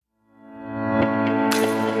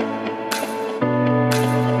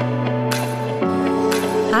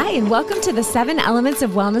Hi, and welcome to the 7 Elements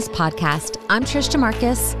of Wellness podcast. I'm Trish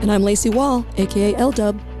DeMarcus. And I'm Lacey Wall, aka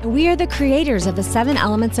L-Dub. And we are the creators of the 7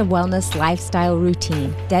 Elements of Wellness lifestyle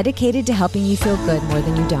routine, dedicated to helping you feel good more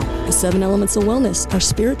than you don't. The 7 Elements of Wellness are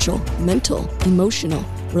spiritual, mental, emotional,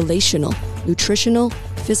 relational, nutritional,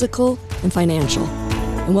 physical, and financial.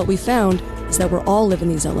 And what we found is that we're all living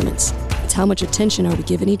these elements. It's how much attention are we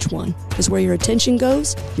giving each one. Because where your attention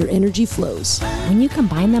goes, your energy flows. When you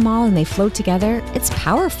combine them all and they flow together, it's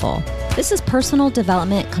powerful. This is personal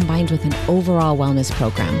development combined with an overall wellness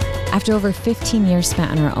program. After over 15 years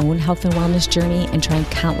spent on our own health and wellness journey and trying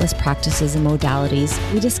countless practices and modalities,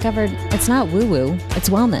 we discovered it's not woo-woo, it's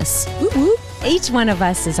wellness. Woo-woo. Each one of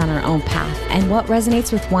us is on our own path, and what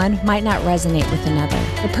resonates with one might not resonate with another.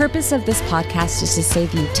 The purpose of this podcast is to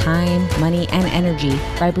save you time, money, and energy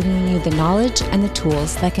by bringing you the knowledge and the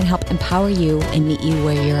tools that can help empower you and meet you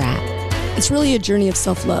where you're at. It's really a journey of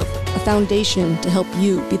self-love, a foundation to help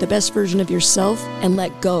you be the best version of yourself and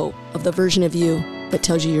let go of the version of you that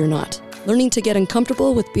tells you you're not. Learning to get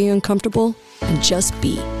uncomfortable with being uncomfortable and just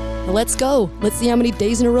be. Now let's go. Let's see how many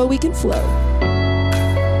days in a row we can flow.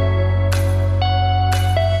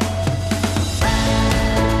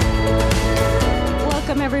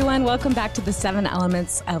 Welcome, everyone. Welcome back to the 7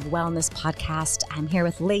 Elements of Wellness podcast. I'm here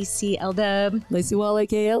with Lacey L-Dub. Lacey Wall,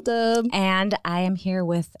 aka L-Dub. And I am here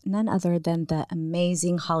with none other than the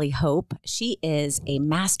amazing Hollie Hope. She is a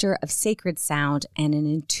master of sacred sound and an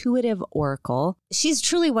intuitive oracle. She's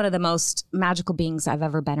truly one of the most magical beings I've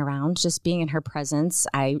ever been around. Just being in her presence,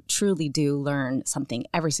 I truly do learn something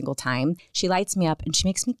every single time. She lights me up and she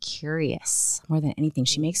makes me curious. More than anything,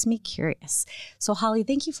 she makes me curious. So Hollie,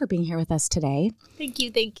 thank you for being here with us today. Thank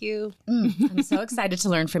you. I'm so excited to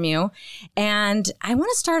learn from you. And I want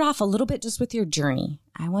to start off a little bit just with your journey.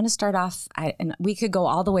 I want to start off, and we could go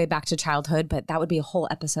all the way back to childhood, but that would be a whole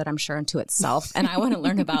episode, I'm sure, unto itself. And I want to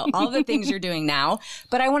learn about all the things you're doing now.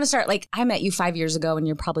 But I want to start, I met you 5 years ago, and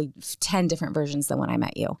you're probably 10 different versions than when I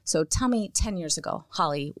met you. So tell me, 10 years ago,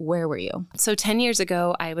 Hollie, where were you? So 10 years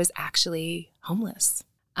ago, I was actually homeless,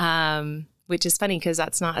 which is funny because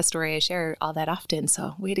that's not a story I share all that often.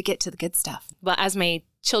 So way to get to the good stuff. Well, as my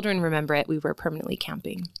children remember it, we were permanently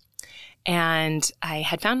camping. And I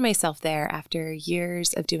had found myself there after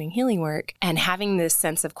years of doing healing work and having this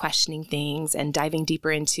sense of questioning things and diving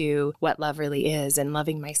deeper into what love really is and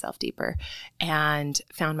loving myself deeper, and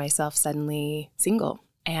found myself suddenly single.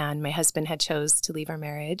 And my husband had chose to leave our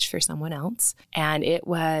marriage for someone else. And it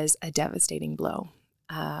was a devastating blow.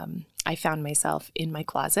 I found myself in my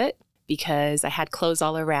closet because I had clothes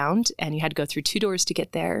all around and you had to go through 2 doors to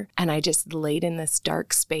get there. And I just laid in this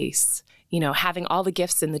dark space, having all the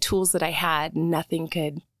gifts and the tools that I had. Nothing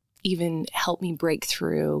could even help me break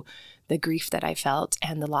through the grief that I felt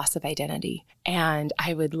and the loss of identity. And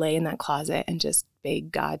I would lay in that closet and just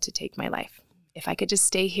beg God to take my life. If I could just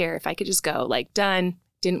stay here, if I could just go, done,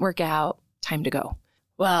 didn't work out, time to go.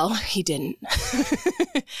 Well, he didn't.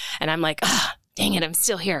 And I'm like, dang it, I'm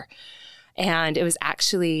still here. And it was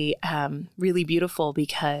actually really beautiful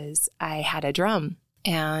because I had a drum,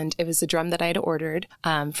 and it was a drum that I had ordered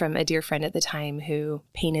from a dear friend at the time who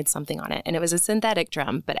painted something on it. And it was a synthetic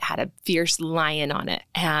drum, but it had a fierce lion on it.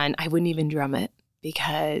 And I wouldn't even drum it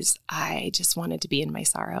because I just wanted to be in my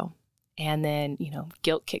sorrow. And then,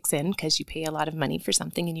 guilt kicks in because you pay a lot of money for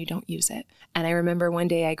something and you don't use it. And I remember one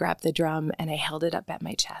day I grabbed the drum and I held it up at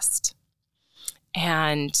my chest.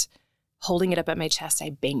 And holding it up at my chest,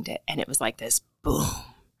 I banged it, and it was like this boom.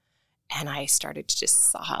 And I started to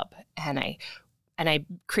just sob. And I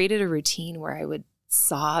created a routine where I would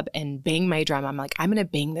sob and bang my drum. I'm like, I'm going to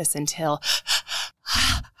bang this until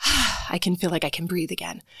I can feel like I can breathe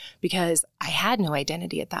again, because I had no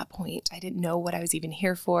identity at that point. I didn't know what I was even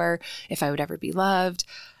here for, if I would ever be loved.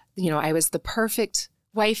 I was the perfect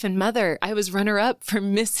wife and mother. I was runner-up for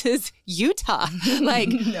Mrs. Utah.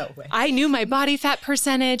 No way. I knew my body fat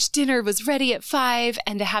percentage. Dinner was ready at 5.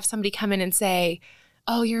 And to have somebody come in and say,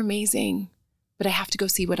 oh, you're amazing, but I have to go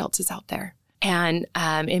see what else is out there. And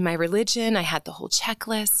in my religion, I had the whole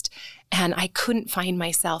checklist, and I couldn't find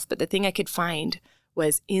myself. But the thing I could find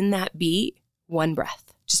was in that beat, one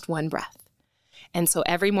breath, just one breath. And so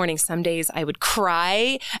every morning, some days I would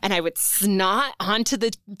cry and I would snot onto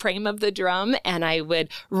the frame of the drum and I would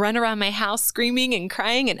run around my house screaming and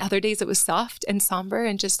crying. And other days it was soft and somber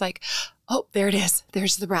and just like, oh, there it is.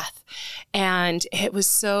 There's the breath. And it was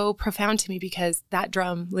so profound to me because that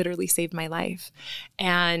drum literally saved my life.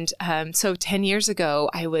 And so 10 years ago,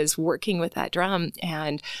 I was working with that drum,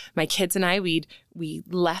 and my kids and I, we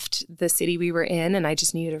left the city we were in, and I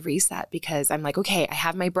just needed a reset because I'm like, okay, I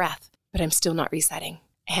have my breath, but I'm still not resetting.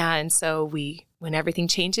 And so we when everything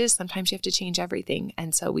changes, sometimes you have to change everything.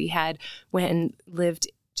 And so we went and lived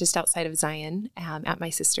just outside of Zion at my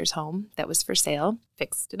sister's home that was for sale,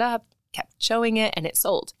 fixed it up, kept showing it, and it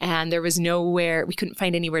sold. And there was we couldn't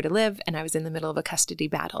find anywhere to live. And I was in the middle of a custody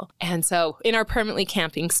battle. And so in our permanently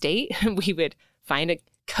camping state, we would find a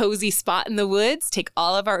cozy spot in the woods, take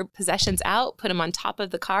all of our possessions out, put them on top of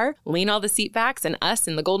the car, lean all the seat backs, and us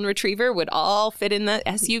and the golden retriever would all fit in the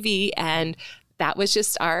SUV. And that was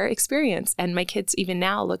just our experience. And my kids even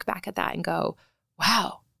now look back at that and go,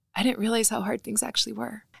 wow, I didn't realize how hard things actually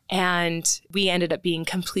were. And we ended up being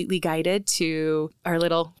completely guided to our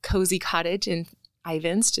little cozy cottage in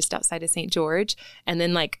Ivans, just outside of St. George. And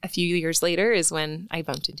then like a few years later is when I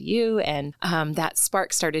bumped into you, and that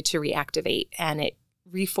spark started to reactivate, and it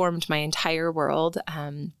reformed my entire world.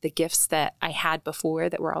 The gifts that I had before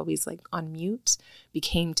that were always like on mute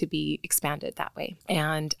became to be expanded that way.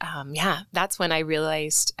 And that's when I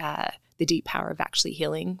realized the deep power of actually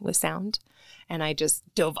healing with sound. And I just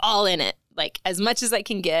dove all in it, like as much as I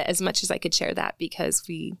can get, as much as I could share that, because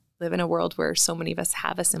we live in a world where so many of us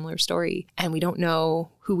have a similar story and we don't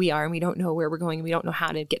know who we are and we don't know where we're going. And we don't know how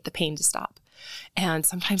to get the pain to stop. And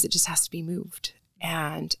sometimes it just has to be moved.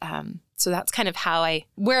 And so that's kind of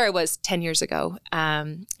where I was 10 years ago.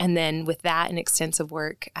 And then with that and extensive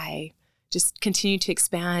work, I just continued to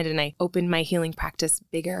expand, and I opened my healing practice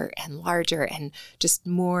bigger and larger and just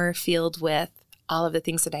more filled with all of the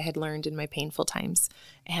things that I had learned in my painful times.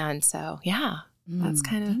 And so, that's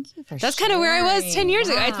kind of where I was 10 years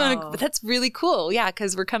ago. I thought that's really cool. Yeah.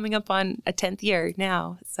 Cause we're coming up on a 10th year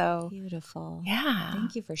now. So beautiful. Yeah.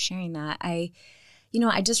 Thank you for sharing that. I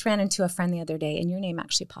just ran into a friend the other day, and your name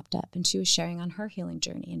actually popped up, and she was sharing on her healing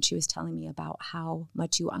journey, and she was telling me about how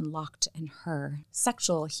much you unlocked in her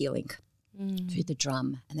sexual healing through the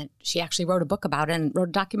drum. And then she actually wrote a book about it and wrote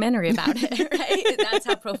a documentary about it, right? That's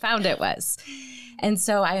how profound it was. And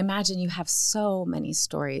so I imagine you have so many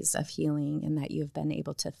stories of healing, and that you've been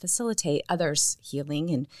able to facilitate others' healing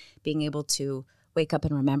and being able to wake up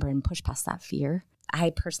and remember and push past that fear.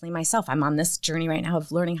 I personally myself, I'm on this journey right now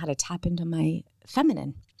of learning how to tap into my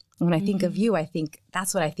feminine. When I think of you, I think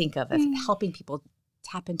that's what I think of helping people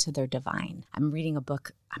tap into their divine. I'm reading a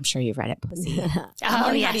book. I'm sure you've read it, Pussy. I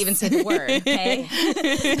don't know how to even say the word, okay?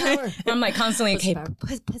 I'm like constantly,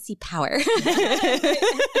 pussy power.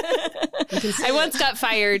 I once got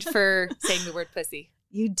fired for saying the word pussy.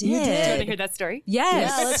 You did. Do you want to hear that story?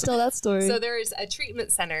 Yes. Yeah, let's tell that story. So there's a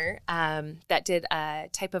treatment center that did a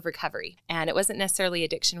type of recovery. And it wasn't necessarily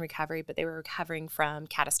addiction recovery, but they were recovering from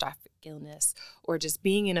catastrophic illness or just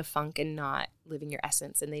being in a funk and not living your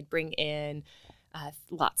essence. And they'd bring in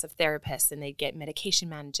lots of therapists, and they'd get medication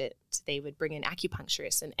management. They would bring in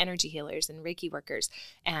acupuncturists and energy healers and Reiki workers.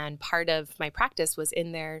 And part of my practice was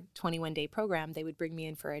in their 21-day program, they would bring me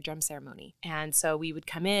in for a drum ceremony. And so we would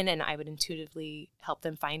come in, and I would intuitively help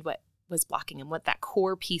them find what was blocking them, what that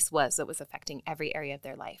core piece was that was affecting every area of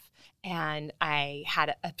their life. And I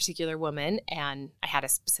had a particular woman, and I had a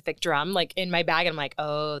specific drum like in my bag, and I'm like,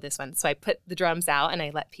 oh, this one. So I put the drums out, and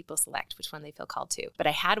I let people select which one they feel called to. But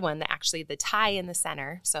I had one that actually the tie in the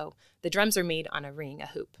center. So the drums are made on a ring, a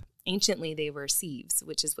hoop. Anciently, they were sieves,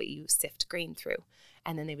 which is what you sift grain through.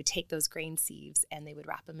 And then they would take those grain sieves and they would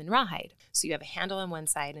wrap them in rawhide. So you have a handle on one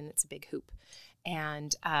side, and it's a big hoop.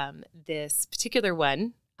 And this particular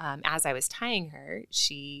one, as I was tying her,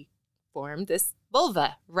 she formed this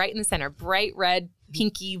vulva right in the center, bright red,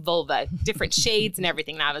 pinky vulva, different shades and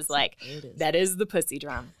everything. And I was like, that is the pussy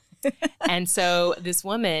drum. And so this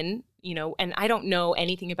woman, and I don't know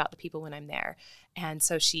anything about the people when I'm there. And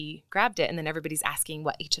so she grabbed it, and then everybody's asking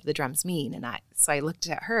what each of the drums mean. And so I looked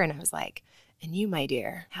at her, and I was like, and you, my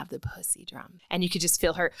dear, have the pussy drum. And you could just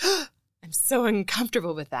feel her, I'm so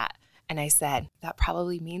uncomfortable with that. And I said, that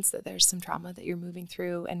probably means that there's some trauma that you're moving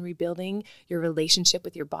through and rebuilding your relationship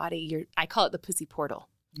with your body. I call it the pussy portal,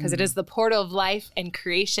 because it is the portal of life and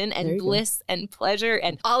creation and bliss and pleasure,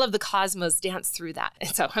 and all of the cosmos dance through that.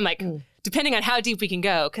 And so I'm like, depending on how deep we can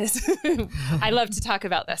go, because I love to talk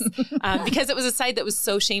about this, because it was a side that was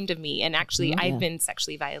so shamed of me. And actually, I've been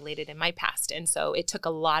sexually violated in my past. And so it took a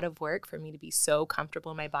lot of work for me to be so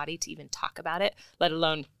comfortable in my body to even talk about it, let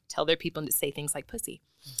alone tell their people to say things like pussy.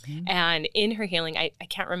 And in her healing, I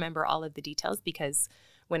can't remember all of the details, because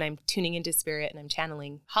when I'm tuning into spirit and I'm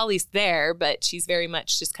channeling, Hollie's there, but she's very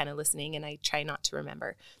much just kind of listening, and I try not to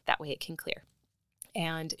remember. That way it can clear.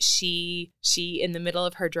 And she in the middle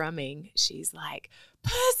of her drumming, she's like,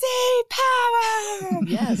 pussy power.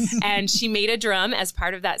 Yes. And she made a drum as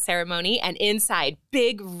part of that ceremony, and inside,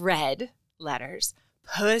 big red letters,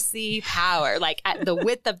 pussy power, like at the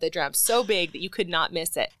width of the drum, so big that you could not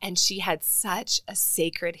miss it. And she had such a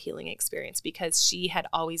sacred healing experience because she had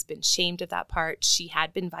always been shamed of that part. She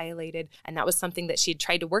had been violated. And that was something that she had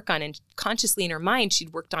tried to work on. And consciously in her mind,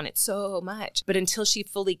 she'd worked on it so much. But until she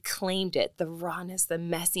fully claimed it, the rawness, the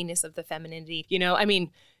messiness of the femininity, I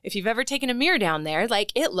mean, if you've ever taken a mirror down there,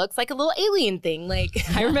 like it looks like a little alien thing. Like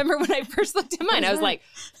I remember when I first looked at mine, I was like,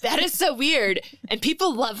 that is so weird. And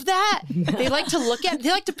people love that. They like to they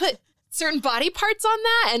like to put certain body parts on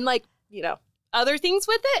that and like, other things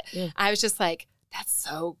with it. Yeah. I was just like, that's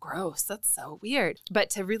so gross. That's so weird. But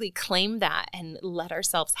to really claim that and let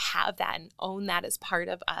ourselves have that and own that as part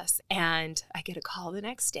of us. And I get a call the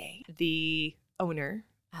next day. The owner,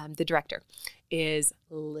 the director, is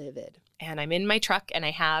livid. And I'm in my truck and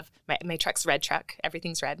I have my truck's red truck.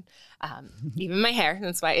 Everything's red. Even my hair.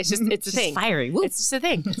 That's why it's a thing. Fiery. Woo. It's just a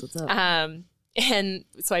thing. That's what's up. And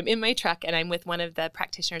so I'm in my truck and I'm with one of the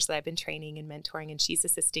practitioners that I've been training and mentoring, and she's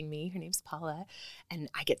assisting me. Her name's Paula. And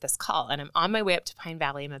I get this call and I'm on my way up to Pine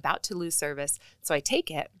Valley. I'm about to lose service. So I take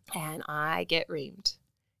it and I get reamed.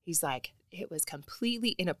 He's like, it was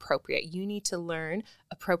completely inappropriate. You need to learn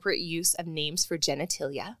appropriate use of names for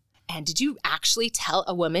genitalia. And did you actually tell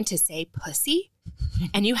a woman to say pussy?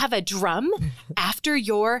 And you have a drum after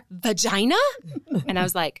your vagina? And I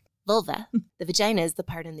was like, vulva. The vagina is the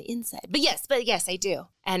part on the inside. But yes, I do.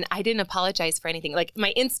 And I didn't apologize for anything. Like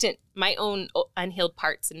my own unhealed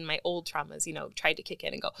parts and my old traumas, tried to kick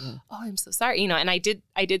in and go, oh, I'm so sorry. And I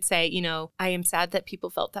did say, I am sad that people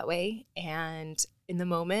felt that way. And in the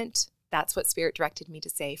moment, that's what Spirit directed me to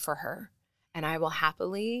say for her. And I will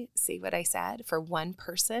happily say what I said for one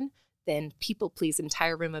person, then people please an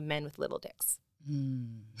entire room of men with little dicks.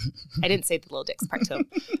 I didn't say the little dicks part to him,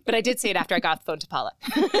 but I did say it after I got the phone to Paula.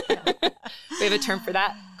 We have a term for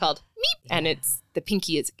that called meep, and it's the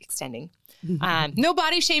pinky is extending. No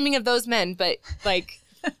body shaming of those men, but like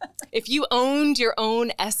if you owned your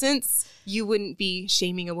own essence, you wouldn't be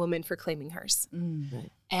shaming a woman for claiming hers. Right.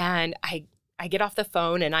 And I get off the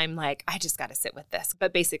phone and I'm like, I just got to sit with this.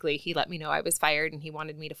 But basically, he let me know I was fired and he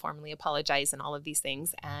wanted me to formally apologize and all of these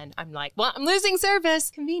things. And I'm like, well, I'm losing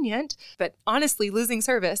service. Convenient, but honestly, losing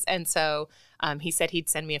service. And so he said he'd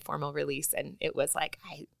send me a formal release. And it was like,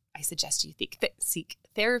 I suggest you seek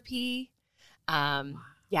therapy. And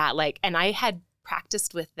I had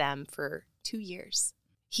practiced with them for 2 years.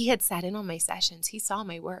 He had sat in on my sessions. He saw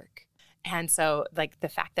my work. And so like the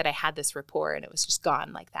fact that I had this rapport and it was just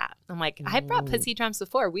gone like that. I'm like, I brought pussy drums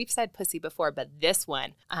before. We've said pussy before, but this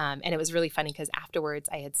one. And it was really funny because afterwards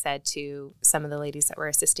I had said to some of the ladies that were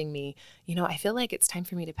assisting me, I feel like it's time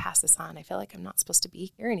for me to pass this on. I feel like I'm not supposed to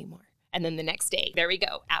be here anymore. And then the next day, there we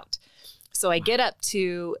go, out. So I get up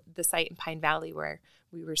to the site in Pine Valley where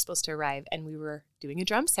we were supposed to arrive and we were doing a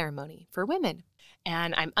drum ceremony for women.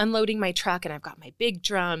 And I'm unloading my truck and I've got my big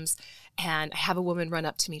drums and I have a woman run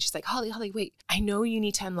up to me. She's like, Hollie, wait, I know you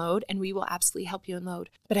need to unload and we will absolutely help you unload.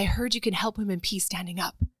 But I heard you can help women pee standing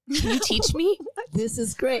up. Can you teach me? This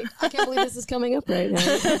is great. I can't believe this is coming up right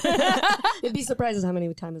now. You'd be surprised at how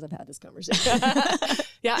many times I've had this conversation.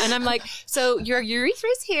 Yeah. And I'm like, so your urethra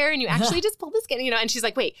is here and you actually just pull the skin, and she's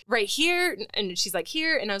like, wait, right here. And she's like,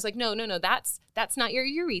 here. And I was like, no, that's not your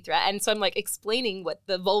urethra. And so I'm like explaining what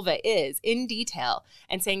the vulva is in detail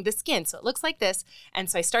and saying the skin. So it looks like this. And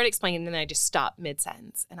so I start explaining and then I just stop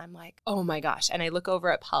mid-sentence. And I'm like, oh my gosh. And I look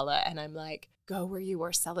over at Paula and I'm like, go where you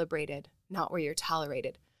are celebrated, not where you're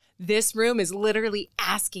tolerated. This room is literally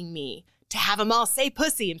asking me to have them all say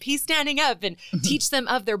pussy and pee standing up and teach them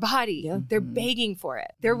of their body. Yeah. They're begging for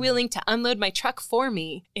it. They're willing to unload my truck for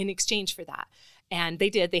me in exchange for that. And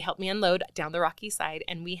they did. They helped me unload down the rocky side.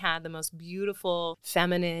 And we had the most beautiful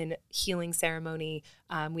feminine healing ceremony.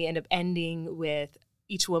 We end up ending with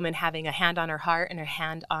each woman having a hand on her heart and her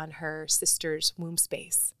hand on her sister's womb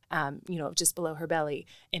space. Just below her belly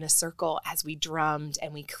in a circle as we drummed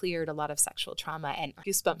and we cleared a lot of sexual trauma and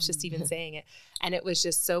goosebumps just even saying it. And it was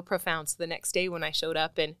just so profound. So the next day when I showed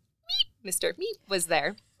up and Mr. Meep was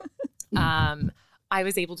there, I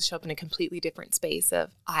was able to show up in a completely different space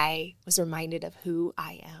of I was reminded of who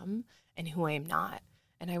I am and who I am not.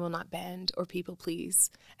 And I will not bend or people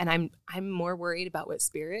please. And I'm more worried about what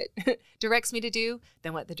Spirit directs me to do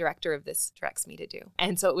than what the director of this directs me to do.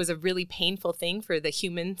 And so it was a really painful thing for the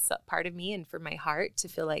human part of me and for my heart to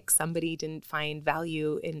feel like somebody didn't find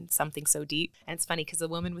value in something so deep. And it's funny because the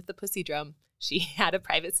woman with the pussy drum, she had a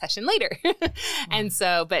private session later. And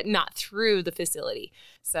so, but not through the facility.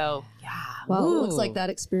 So, yeah. Well, it looks like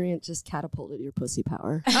that experience just catapulted your pussy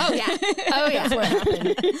power. Oh, yeah. Oh, yeah. That's what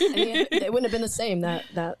happened. I mean, it wouldn't have been the same. That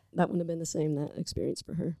wouldn't have been the same, that experience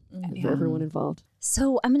for her, and for everyone involved.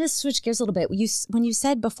 So I'm going to switch gears a little bit. When you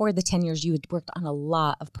said before the 10 years, you had worked on a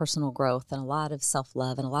lot of personal growth and a lot of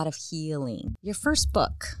self-love and a lot of healing. Your first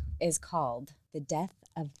book is called The Death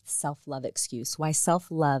of Self-Love Excuse, Why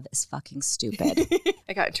Self-Love is Fucking Stupid.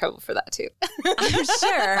 I got in trouble for that too. I'm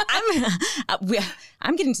sure.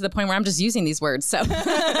 I'm getting to the point where I'm just using these words. So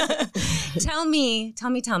tell me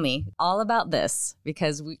all about this,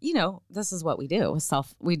 because this is what we do.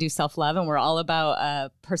 We do self-love, and we're all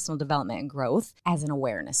about personal development and growth as an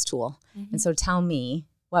awareness tool. Mm-hmm. And so tell me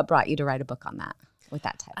what brought you to write a book on that with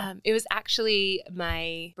that title. It was actually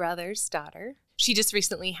my brother's daughter. She just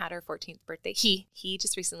recently had her 14th birthday. He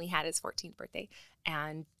just recently had his 14th birthday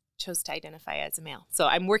and chose to identify as a male. So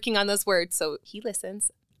I'm working on those words. So he listens.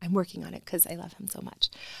 I'm working on it because I love him so much.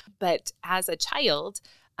 But as a child,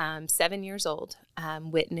 7 years old,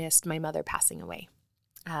 witnessed my mother passing away.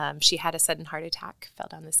 She had a sudden heart attack, fell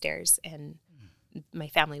down the stairs, and my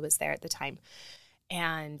family was there at the time.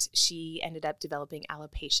 And she ended up developing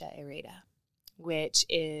alopecia areata, which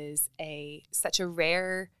is such a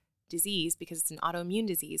rare disease because it's an autoimmune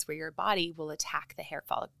disease where your body will attack the hair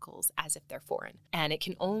follicles as if they're foreign. And it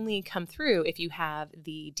can only come through if you have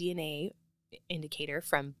the DNA indicator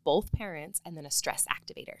from both parents and then a stress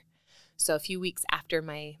activator. So a few weeks after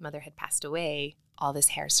my mother had passed away, all this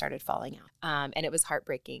hair started falling out. And it was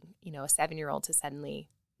heartbreaking, a 7-year-old to suddenly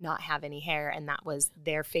not have any hair. And that was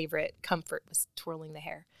their favorite comfort, was twirling the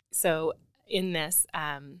hair. So in this,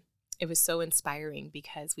 it was so inspiring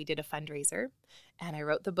because we did a fundraiser and I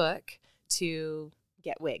wrote the book to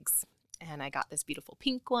get wigs. And I got this beautiful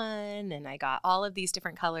pink one and I got all of these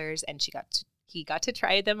different colors, and he got to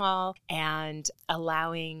try them all, and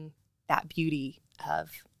allowing that beauty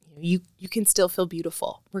of, you can still feel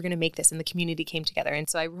beautiful. We're going to make this. And the community came together. And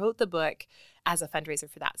so I wrote the book as a fundraiser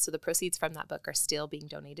for that. So the proceeds from that book are still being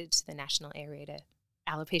donated to the National Alopecia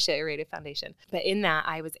Areata Foundation. But in that,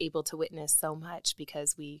 I was able to witness so much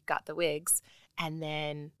because we got the wigs and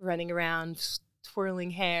then running around twirling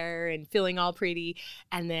hair and feeling all pretty,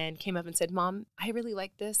 and then came up and said, "Mom, I really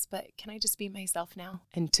like this, but can I just be myself now?"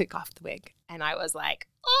 And took off the wig. And I was like,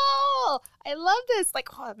 "Oh, I love this. Like,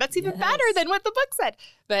 oh, that's even better than what the book said."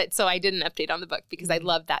 But so I did an update on the book because I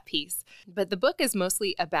love that piece. But the book is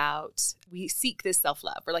mostly about, we seek this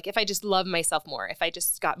self-love. Or like, if I just love myself more, if I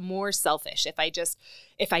just got more selfish, if I just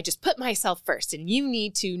put myself first, and you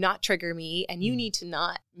need to not trigger me and you need to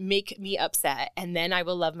not make me upset, and then I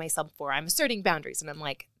will love myself more. I'm asserting boundaries. And I'm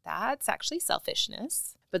like, that's actually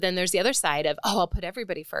selfishness. But then there's the other side of, I'll put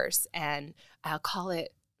everybody first, and I'll call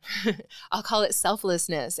it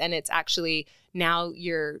selflessness. And it's actually, now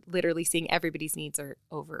you're literally seeing everybody's needs are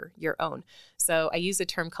over your own. So I use a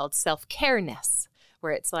term called self-careness,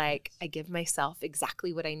 where it's like, I give myself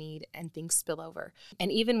exactly what I need and things spill over.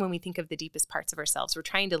 And even when we think of the deepest parts of ourselves, we're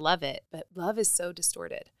trying to love it, but love is so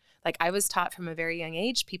distorted. Like, I was taught from a very young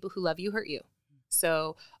age, people who love you hurt you.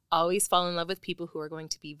 So always fall in love with people who are going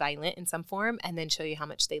to be violent in some form and then show you how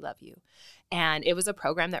much they love you. And it was a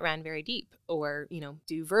program that ran very deep, or,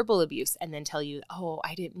 do verbal abuse and then tell you, "Oh,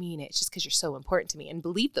 I didn't mean it. It's just because you're so important to me," and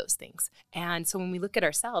believe those things. And so when we look at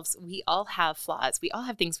ourselves, we all have flaws. We all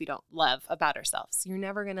have things we don't love about ourselves. You're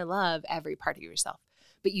never going to love every part of yourself.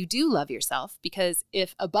 But you do love yourself, because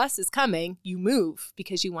if a bus is coming, you move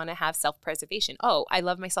because you want to have self-preservation. Oh, I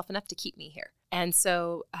love myself enough to keep me here. And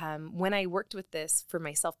so when I worked with this for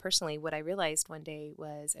myself personally, what I realized one day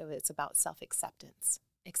was it's about self-acceptance,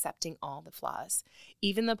 accepting all the flaws.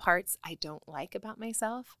 Even the parts I don't like about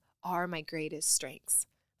myself are my greatest strengths.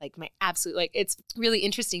 Like my absolute, it's really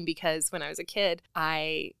interesting because when I was a kid,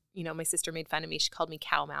 my sister made fun of me. She called me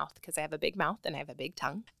cow mouth because I have a big mouth and I have a big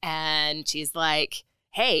tongue. And she's like,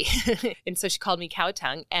 "Hey." And so she called me cow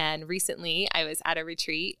tongue. And recently I was at a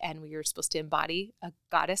retreat and we were supposed to embody a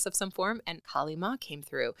goddess of some form, and Hollie Ma came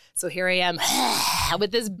through. So here I am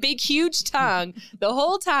with this big, huge tongue the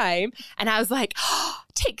whole time. And I was like, "Oh,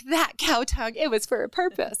 take that, cow tongue. It was for a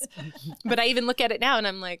purpose." But I even look at it now and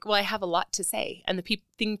I'm like, well, I have a lot to say. And the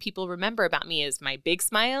thing people remember about me is my big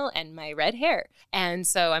smile and my red hair. And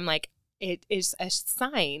so I'm like, it is a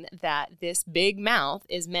sign that this big mouth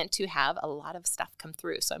is meant to have a lot of stuff come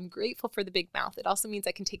through. So I'm grateful for the big mouth. It also means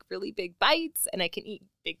I can take really big bites and I can eat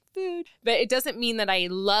big food. But it doesn't mean that I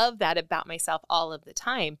love that about myself all of the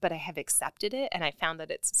time, but I have accepted it and I found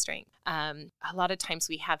that it's a strength. A lot of times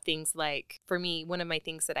we have things like, for me, one of my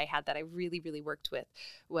things that I had that I really, really worked with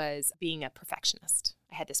was being a perfectionist.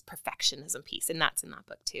 I had this perfectionism piece, and that's in that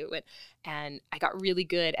book too. And I got really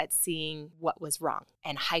good at seeing what was wrong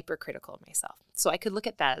and hypercritical of myself. So I could look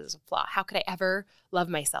at that as a flaw. How could I ever love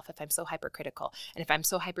myself if I'm so hypercritical? And if I'm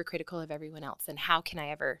so hypercritical of everyone else, then how can I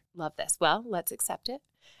ever love this? Well, let's accept it.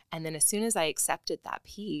 And then as soon as I accepted that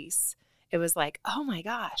piece, it was like, oh my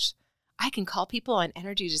gosh, I can call people on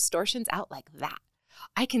energy distortions out like that.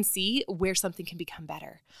 I can see where something can become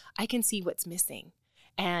better. I can see what's missing.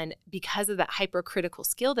 And because of that hypercritical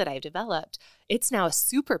skill that I've developed, it's now a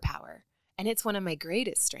superpower. And it's one of my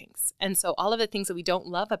greatest strengths. And so all of the things that we don't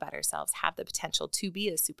love about ourselves have the potential to be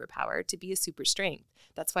a superpower, to be a super strength.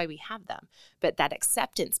 That's why we have them. But that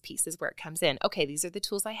acceptance piece is where it comes in. Okay, these are the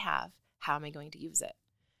tools I have. How am I going to use it?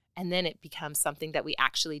 And then it becomes something that we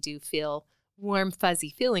actually do feel warm, fuzzy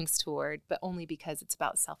feelings toward, but only because it's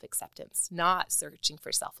about self-acceptance, not searching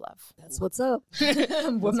for self-love. That's what's up.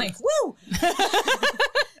 I'm like, woo!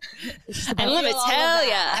 And let me tell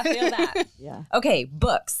you. I feel that. Yeah. Okay,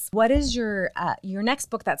 books. What is your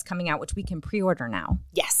next book that's coming out, which we can pre-order now?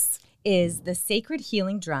 Yes. Is The Sacred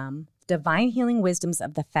Healing Drum, Divine Healing Wisdoms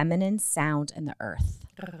of the Feminine Sound and the Earth.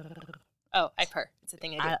 Oh, I purr. It's a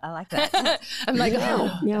thing I do. I like that. I'm like,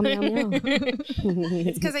 oh. Meow, meow, meow.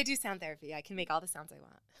 It's because I do sound therapy. I can make all the sounds I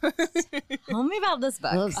want. Tell me about this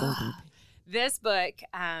book. Love something. This book,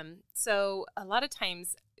 so a lot of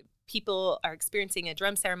times people are experiencing a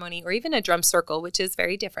drum ceremony or even a drum circle, which is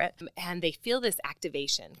very different. And they feel this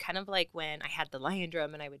activation, kind of like when I had the lion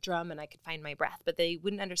drum and I would drum and I could find my breath, but they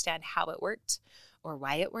wouldn't understand how it worked or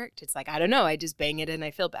why it worked. It's like, I don't know, I just bang it and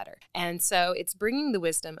I feel better. And so it's bringing the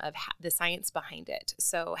wisdom of the science behind it.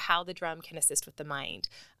 So how the drum can assist with the mind.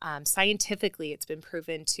 Scientifically, it's been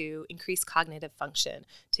proven to increase cognitive function,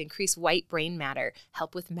 to increase white brain matter,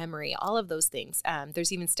 help with memory, all of those things.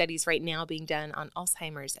 There's even studies right now being done on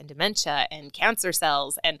Alzheimer's and dementia and cancer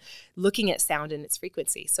cells and looking at sound and its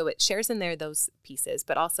frequency. So it shares in there those pieces,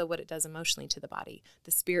 but also what it does emotionally to the body,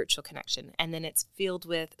 the spiritual connection. And then it's filled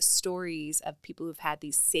with stories of people who've had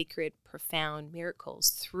these sacred, profound miracles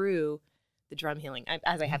through the drum healing.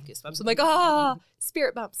 As I have goosebumps, I'm like,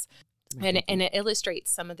 spirit bumps. And it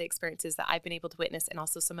illustrates some of the experiences that I've been able to witness, and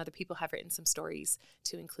also some other people have written some stories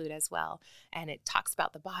to include as well. And it talks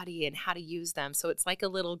about the body and how to use them. So it's like a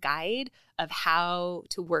little guide of how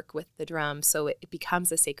to work with the drum so it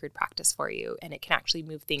becomes a sacred practice for you, and it can actually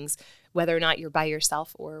move things whether or not you're by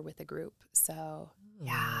yourself or with a group. So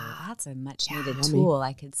yeah, that's a much needed tool.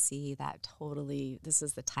 I could see that totally. This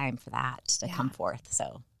is the time for that to come forth.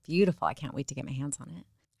 So beautiful. I can't wait to get my hands on it.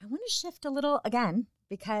 I want to shift a little again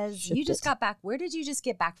because you just got back. Where did you just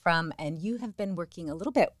get back from? And you have been working a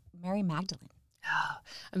little bit, Mary Magdalene. Oh,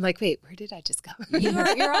 I'm like, wait, where did I just go?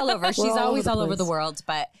 You're all over. She's always all over the world.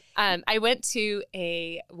 But I went to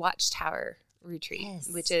a Watchtower retreat,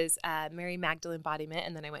 which is Mary Magdalene embodiment,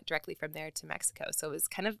 and then I went directly from there to Mexico. So it was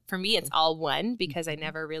kind of, for me, it's all one because I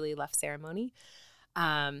never really left ceremony.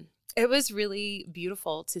 It was really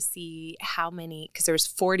beautiful to see how many, because there was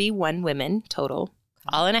 41 women total,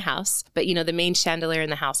 all in a house. But, you know, the main chandelier in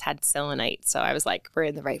the house had selenite. So I was like, we're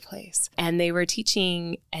in the right place. And they were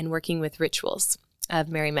teaching and working with rituals of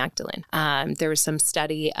Mary Magdalene. There was some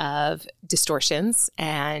study of distortions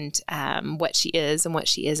and what she is and what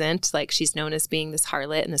she isn't. Like, she's known as being this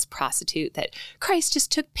harlot and this prostitute that Christ just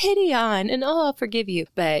took pity on and, I'll forgive you.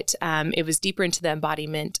 But it was deeper into the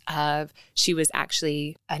embodiment of, she was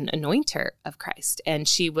actually an anointer of Christ, and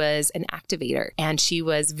she was an activator, and she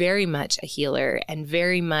was very much a healer and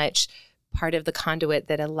very much part of the conduit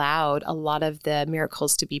that allowed a lot of the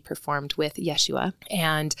miracles to be performed with Yeshua.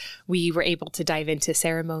 And we were able to dive into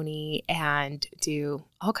ceremony and do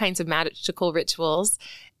all kinds of magical rituals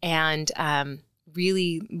and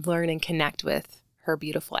really learn and connect with her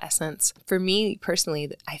beautiful essence. For me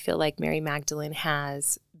personally, I feel like Mary Magdalene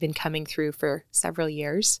has been coming through for several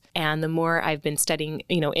years. And the more I've been studying,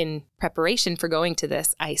 you know, in preparation for going to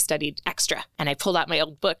this, I studied extra, and I pulled out my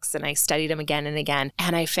old books and I studied them again and again.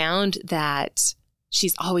 And I found that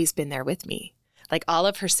she's always been there with me. Like, all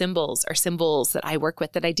of her symbols are symbols that I work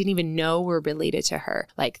with that I didn't even know were related to her,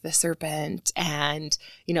 like the serpent and,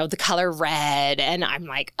 you know, the color red. And I'm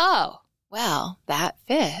like, oh, well, that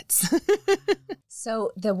fits.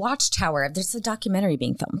 So the Watchtower, there's a documentary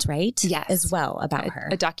being filmed, right? Yes. As well about her.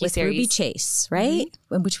 A docuseries. With Ruby Chase, right?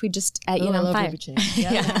 Mm-hmm. In which we just, at Yin on Fire. Ruby Chase.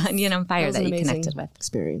 Yeah, yeah, Yin on Fire that you connected with.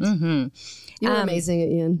 Experience. Mm-hmm. You were amazing at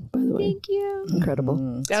Yin, by the way. Thank you. Incredible.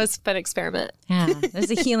 Mm-hmm. That was a fun experiment. Yeah.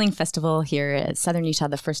 There's a healing festival here at Southern Utah,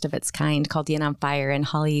 the first of its kind, called Yin on Fire. And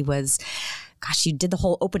Hollie was... Gosh, you did the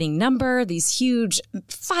whole opening number, these huge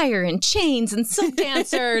fire and chains and silk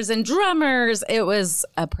dancers and drummers. It was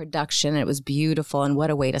a production. It was beautiful. And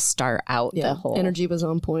what a way to start out the whole... energy was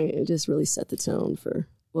on point. It just really set the tone for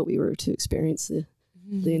what we were to experience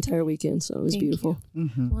the entire weekend. So it was beautiful.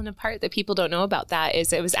 Mm-hmm. Well, and a part that people don't know about that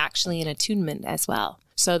is it was actually an attunement as well.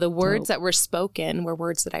 So the words that were spoken were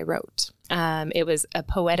words that I wrote. It was a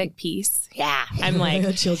poetic piece. Yeah. I'm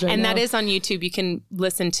like, children and now. that is on YouTube. You can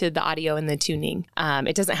listen to the audio and the tuning.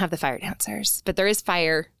 It doesn't have the fire dancers, but there is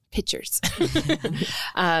fire pictures.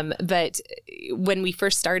 But when we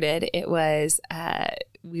first started, it was,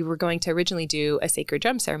 we were going to originally do a sacred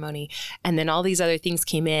drum ceremony. And then all these other things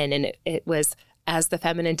came in, and it was, as the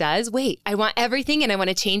feminine does, wait, I want everything and I want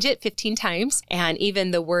to change it 15 times. And even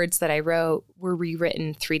the words that I wrote were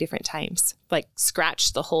rewritten 3 different times, like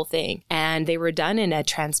scratched the whole thing. And they were done in a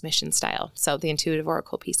transmission style. So the intuitive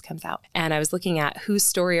oracle piece comes out. And I was looking at whose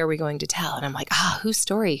story are we going to tell? And I'm like, whose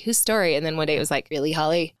story? Whose story? And then one day it was like, really,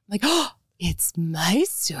 Hollie? I'm like, oh, it's my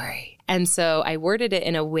story. And so I worded it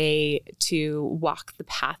in a way to walk the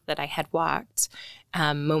path that I had walked.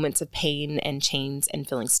 Moments of pain and chains and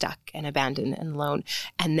feeling stuck and abandoned and alone.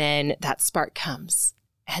 And then that spark comes.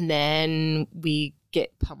 And then we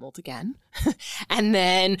get pummeled again. And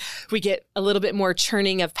then we get a little bit more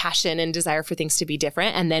churning of passion and desire for things to be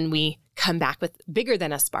different. And then we come back with bigger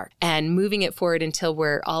than a spark and moving it forward until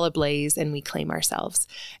we're all ablaze and we claim ourselves.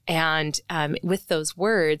 And with those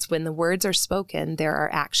words, when the words are spoken, there are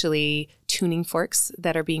actually tuning forks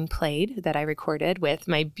that are being played that I recorded with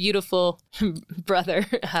my beautiful brother.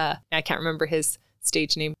 I can't remember his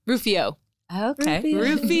stage name, Rufio. Okay.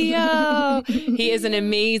 Rufio. He is an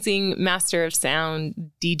amazing master of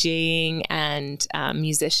sound, DJing, and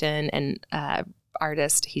musician and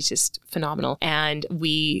artist. He's just phenomenal. And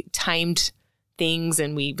we timed things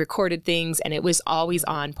and we recorded things, and it was always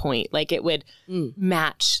on point. Like it would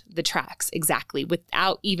match the tracks exactly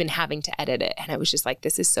without even having to edit it. And I was just like,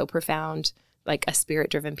 this is so profound. Like a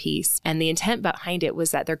spirit-driven piece. And the intent behind it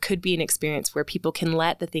was that there could be an experience where people can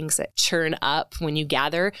let the things that churn up when you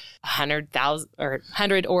gather 100,000 or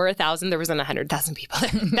 100 or 1,000. There wasn't 100,000 people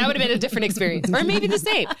there. That would have been a different experience, or maybe the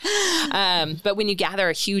same. But when you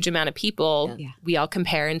gather a huge amount of people, we all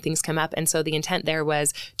compare and things come up. And so the intent there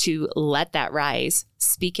was to let that rise,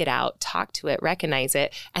 speak it out, talk to it, recognize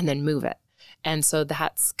it, and then move it. And so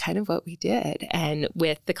that's kind of what we did. And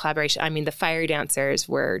with the collaboration, I mean, the fire dancers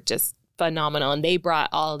were just phenomenal, and they brought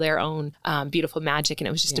all their own beautiful magic, and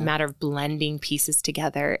it was just a matter of blending pieces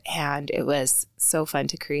together, and it was so fun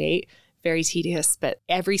to create. Very tedious, but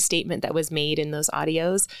every statement that was made in those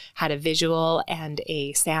audios had a visual and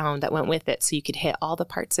a sound that went with it, so you could hit all the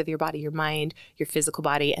parts of your body, your mind, your physical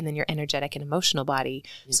body, and then your energetic and emotional body,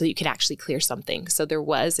 so you could actually clear something. So there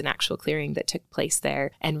was an actual clearing that took place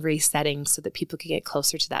there, and resetting so that people could get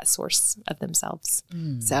closer to that source of themselves.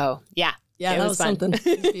 So yeah, that was fun. Something.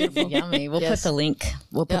 It was beautiful. Yummy. We'll put the link.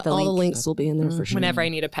 We'll put the link. All the links will be in there for sure. Whenever I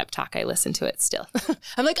need a pep talk, I listen to it still.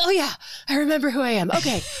 I'm like, oh yeah, I remember who I am.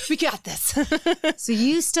 Okay, we got this. So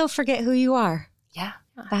you still forget who you are? Yeah.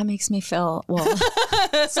 That makes me feel,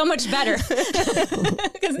 so much better.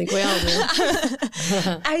 I think we all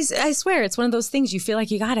do. I swear, it's one of those things you feel like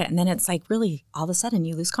you got it. And then it's like really all of a sudden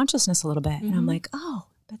you lose consciousness a little bit. And I'm like, oh.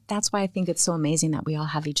 But that's why I think it's so amazing that we all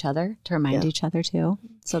have each other to remind each other too.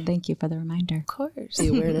 So thank you for the reminder. Of course. The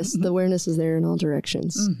awareness is there in all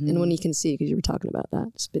directions. And when you can see, because you were talking about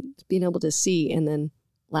that, just being able to see and then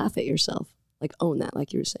laugh at yourself, like own that,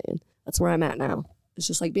 like you were saying. That's where I'm at now. It's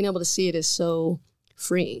just like being able to see it is so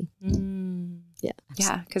freeing. Yeah.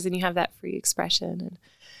 Yeah. Because then you have that free expression.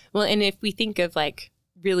 And if we think of like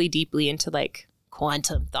really deeply into like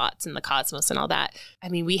quantum thoughts and the cosmos and all that, I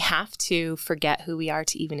mean, we have to forget who we are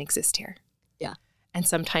to even exist here. Yeah. And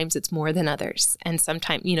sometimes it's more than others. And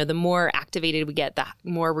sometimes, the more activated we get, the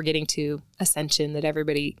more we're getting to ascension that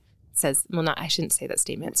everybody says, I shouldn't say that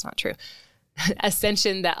statement. It's not true.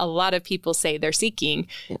 Ascension that a lot of people say they're seeking.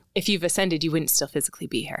 Yeah. If you've ascended, you wouldn't still physically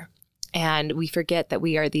be here. And we forget that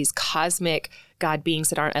we are these cosmic God beings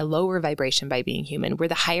that aren't a lower vibration by being human. We're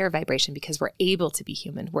the higher vibration because we're able to be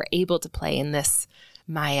human. We're able to play in this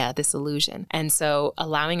Maya, this illusion. And so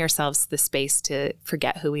allowing ourselves the space to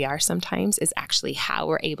forget who we are sometimes is actually how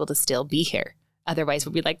we're able to still be here Otherwise,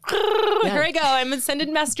 we'll be like, here I go. I'm ascended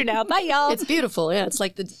master now. Bye, y'all. It's beautiful. Yeah. It's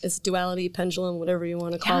like it's duality, pendulum, whatever you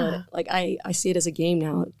want to call it. Like I see it as a game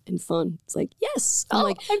now and fun. It's like, yes. I'm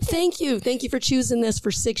like, thank you. Thank you for choosing this for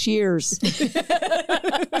 6 years.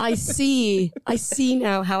 I see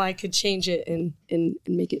now how I could change it and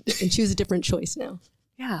make it and choose a different choice now.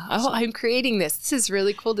 Yeah. Oh, I'm creating this. This is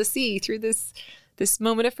really cool to see through this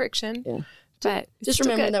moment of friction. Yeah. But just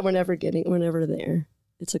remember that we're never there.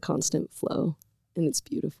 It's a constant flow. And it's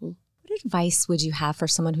beautiful. What advice would you have for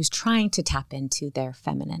someone who's trying to tap into their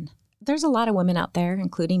feminine? There's a lot of women out there,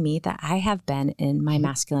 including me, that I have been in my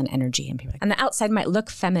masculine energy. And people on the outside might look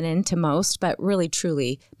feminine to most, but really,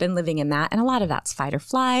 truly been living in that. And a lot of that's fight or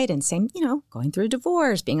flight and same, going through a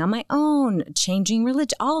divorce, being on my own, changing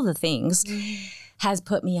religion, all the things has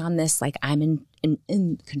put me on this, like I'm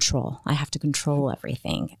in control. I have to control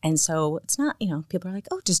everything. And so it's not, people are like,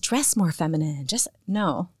 oh, just dress more feminine.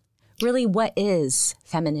 No. Really, what is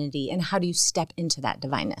femininity and how do you step into that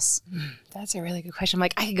divineness? That's a really good question. I'm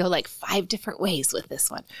like, I could go like 5 different ways with this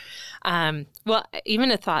one. Well, even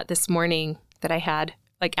a thought this morning that I had,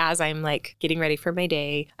 like as I'm like getting ready for my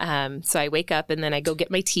day. So I wake up and then I go get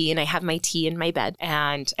my tea and I have my tea in my bed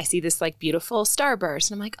and I see this like beautiful starburst.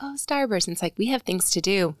 And I'm like, oh, starburst. And it's like, we have things to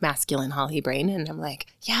do, masculine Hollie brain. And I'm like,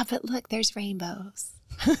 yeah, but look, there's rainbows.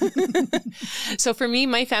 So for me,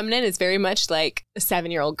 my feminine is very much like a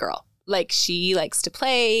 7-year-old girl. Like she likes to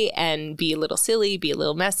play and be a little silly, be a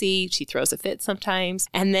little messy. She throws a fit sometimes.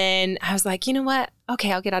 And then I was like, you know what?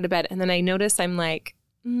 Okay, I'll get out of bed. And then I notice I'm like,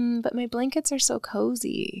 but my blankets are so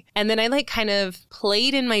cozy. And then I like kind of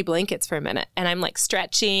played in my blankets for a minute and I'm like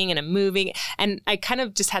stretching and I'm moving. And I kind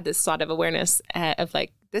of just had this thought of awareness of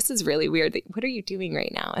like, this is really weird. What are you doing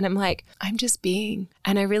right now? And I'm like, I'm just being.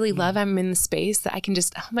 And I really love I'm in the space that I can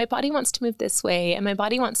just, my body wants to move this way and my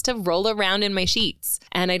body wants to roll around in my sheets.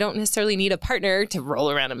 And I don't necessarily need a partner to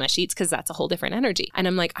roll around in my sheets because that's a whole different energy. And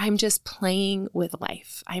I'm like, I'm just playing with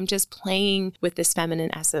life. I'm just playing with this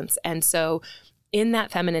feminine essence. And so in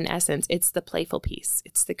that feminine essence, it's the playful piece.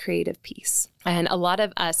 It's the creative piece. And a lot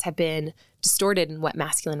of us have been distorted in what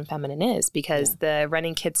masculine and feminine is because the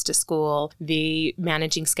running kids to school, the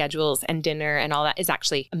managing schedules and dinner and all that is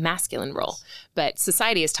actually a masculine role. But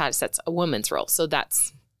society has taught us that's a woman's role. So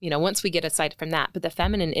that's, once we get aside from that, but the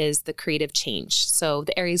feminine is the creative change. So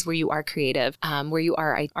the areas where you are creative, where you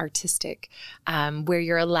are artistic, where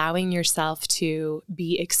you're allowing yourself to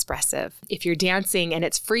be expressive. If you're dancing and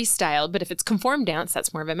it's freestyle, but if it's conformed dance,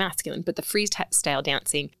 that's more of a masculine. But the freestyle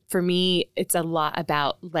dancing, for me, it's a lot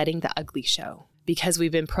about letting the ugly show because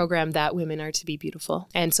we've been programmed that women are to be beautiful.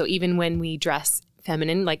 And so even when we dress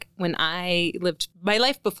feminine, like when I lived my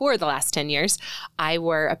life before the last 10 years, I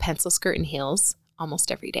wore a pencil skirt and heels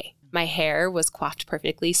almost every day. My hair was coiffed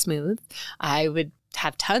perfectly smooth. I would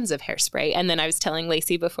have tons of hairspray. And then I was telling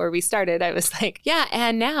Lacey before we started, I was like, yeah,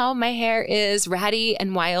 and now my hair is ratty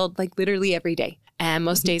and wild, like literally every day. And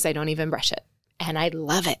most days I don't even brush it. And I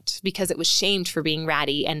love it because it was shamed for being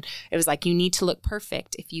ratty. And it was like, you need to look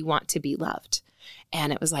perfect if you want to be loved.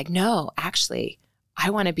 And it was like, no, actually, I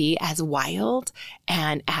want to be as wild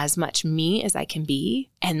and as much me as I can be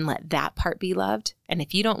and let that part be loved. And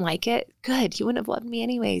if you don't like it, good. You wouldn't have loved me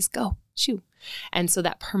anyways. Go, shoo. And so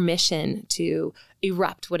that permission to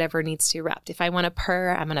erupt whatever needs to erupt. If I want to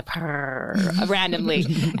purr, I'm going to purr randomly.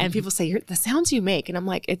 And people say, the sounds you make. And I'm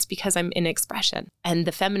like, it's because I'm in expression. And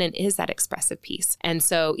the feminine is that expressive piece. And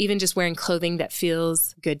so even just wearing clothing that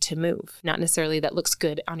feels good to move, not necessarily that looks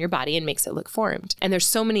good on your body and makes it look formed. And there's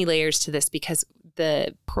so many layers to this because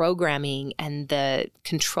the programming and the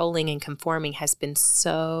controlling and conforming has been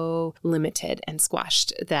so limited and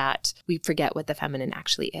squashed that we forget what the feminine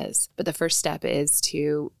actually is. But the first step is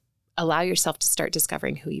to allow yourself to start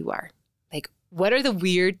discovering who you are. Like, what are the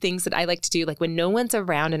weird things that I like to do? Like when no one's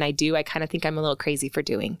around and I kind of think I'm a little crazy for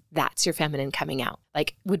doing. That's your feminine coming out.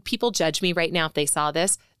 Like, would people judge me right now if they saw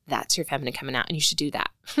this? That's your feminine coming out and you should do that.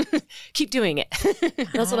 Keep doing it.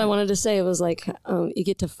 That's what I wanted to say. It was like, you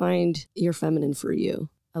get to find your feminine for you.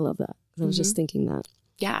 I love that. I was just thinking that.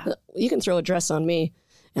 Yeah. You can throw a dress on me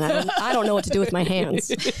and I don't know what to do with my hands,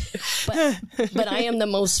 but I am the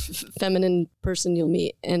most feminine person you'll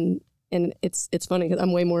meet. And it's funny because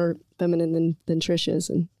I'm way more feminine than Trish is,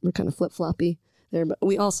 and we're kind of flip-floppy there, but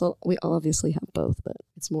we obviously have both, but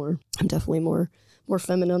I'm definitely more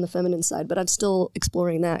feminine on the feminine side, but I'm still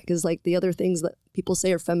exploring that because like the other things that people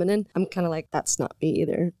say are feminine, I'm kind of like, that's not me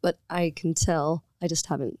either, but I can tell, I just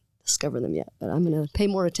haven't discovered them yet, but I'm going to pay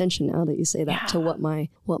more attention now that you say that to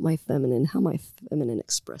how my feminine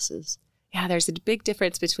expresses. Yeah. There's a big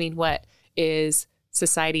difference between what is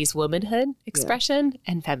society's womanhood expression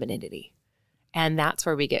and femininity. And that's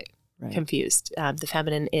where we get confused. The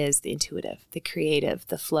feminine is the intuitive, the creative,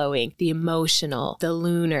 the flowing, the emotional, the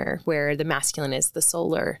lunar, where the masculine is the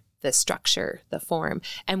solar, the structure, the form.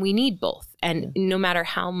 And we need both. And no matter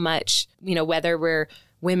how much, whether we're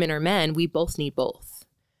women or men, we both need both.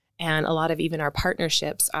 And a lot of even our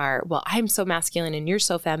partnerships are, well, I'm so masculine and you're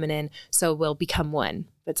so feminine, so we'll become one.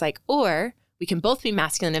 It's like, or we can both be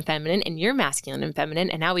masculine and feminine and you're masculine and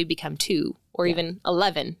feminine, and now we become two. Or even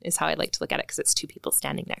 11 is how I like to look at it, because it's two people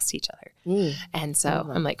standing next to each other. And so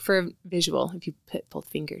I'm like, for a visual, if you put both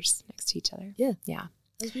fingers next to each other. Yeah. Yeah.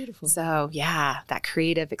 That's beautiful. So that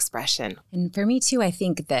creative expression. And for me too, I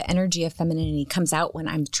think the energy of femininity comes out when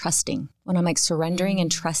I'm trusting, when I'm like surrendering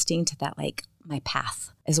and trusting to that, like my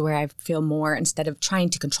path is where I feel more, instead of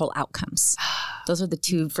trying to control outcomes. Those are the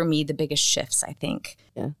two, for me, the biggest shifts, I think.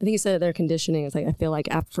 Yeah. I think you said their conditioning. It's like, I feel like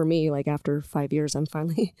for me, like after 5 years, I'm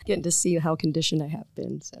finally getting to see how conditioned I have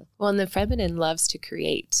been. So, well, and the feminine loves to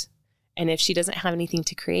create. And if she doesn't have anything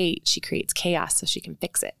to create, she creates chaos so she can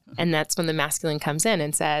fix it. And that's when the masculine comes in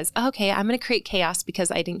and says, okay, I'm going to create chaos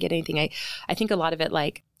because I didn't get anything. I think a lot of it,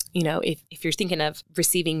 like, if you're thinking of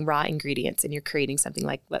receiving raw ingredients and you're creating something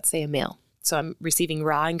like, let's say, a meal. So I'm receiving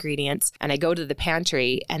raw ingredients and I go to the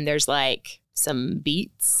pantry and there's like some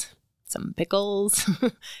beets, some pickles,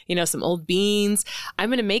 some old beans. I'm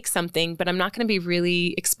going to make something, but I'm not going to be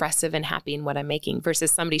really expressive and happy in what I'm making,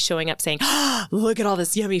 versus somebody showing up saying, oh, look at all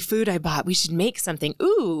this yummy food I bought. We should make something.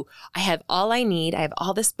 Ooh, I have all I need. I have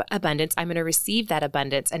all this abundance. I'm going to receive that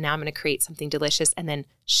abundance. And now I'm going to create something delicious and then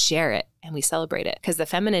share it. And we celebrate it, because the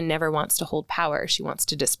feminine never wants to hold power. She wants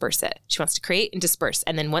to disperse it. She wants to create and disperse.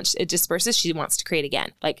 And then once it disperses, she wants to create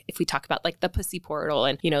again. Like if we talk about like the pussy portal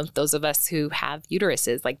and, those of us who have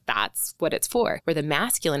uteruses, like that's what it's for. Where the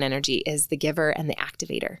masculine energy is the giver and the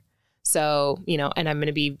activator. So, and I'm going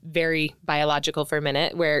to be very biological for a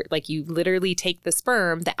minute, where like you literally take the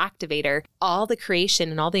sperm, the activator, all the creation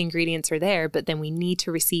and all the ingredients are there, but then we need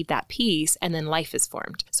to receive that piece and then life is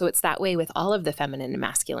formed. So it's that way with all of the feminine and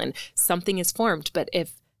masculine. Something is formed, but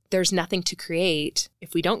if there's nothing to create,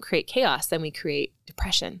 if we don't create chaos, then we create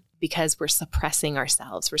depression, because we're suppressing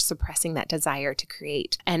ourselves. We're suppressing that desire to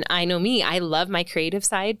create. And I know me, I love my creative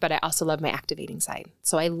side, but I also love my activating side.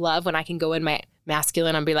 So I love when I can go in my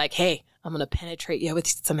masculine and be like, hey, I'm going to penetrate you with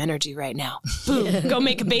some energy right now. Boom, go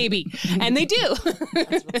make a baby. And they do.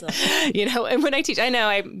 That's what's up. And when I teach, I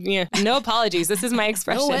know, no apologies. This is my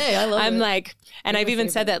expression. No way, I love it. I'm like, and I've even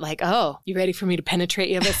said that, like, oh, you ready for me to penetrate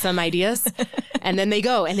you with some ideas? And then they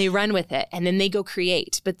go and they run with it and then they go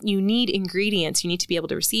create. But you need ingredients. You need to be able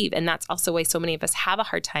to receive. And that's also why so many of us have a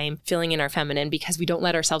hard time feeling in our feminine, because we don't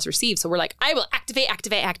let ourselves receive. So we're like, I will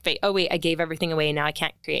activate. Oh, wait, I gave everything away. Now I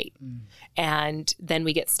can't create. And then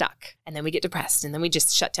we get stuck and then we get depressed and then we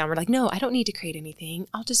just shut down. We're like, no, I don't need to create anything.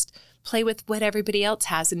 I'll just play with what everybody else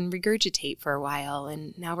has and regurgitate for a while.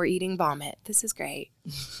 And now we're eating vomit. This is great.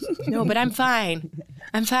 No, but I'm fine.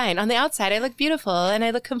 I'm fine. On the outside, I look beautiful and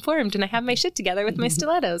I look conformed and I have my shit together with my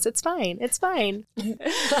stilettos. It's fine. It's fine.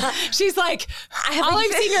 She's like,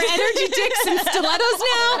 I'm seeing are energy dicks and stilettos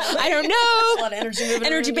now. I don't know. A lot of energy moving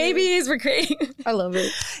Energy around. babies. We're creating. I love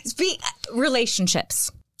it.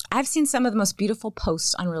 Relationships. I've seen some of the most beautiful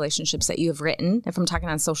posts on relationships that you have written, if I'm talking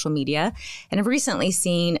on social media. And I've recently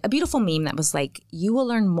seen a beautiful meme that was like, you will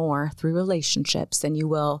learn more through relationships than you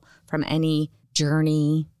will from any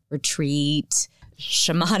journey, retreat,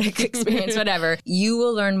 shamanic experience, whatever. You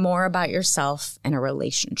will learn more about yourself in a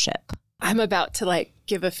relationship. I'm about to like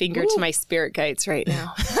give a finger to my spirit guides right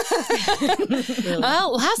now.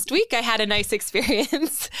 Well, last week I had a nice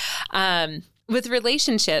experience. With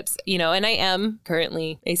relationships, and I am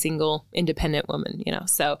currently a single independent woman,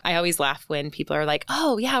 so I always laugh when people are like,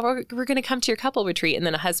 oh yeah, we're going to come to your couple retreat. And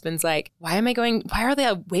then a husband's like, why are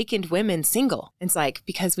the awakened women single? It's like,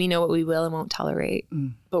 because we know what we will and won't tolerate,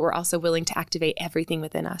 but we're also willing to activate everything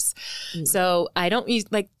within us. So I don't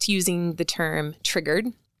like using the term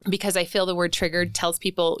triggered, because I feel the word triggered tells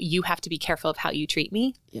people you have to be careful of how you treat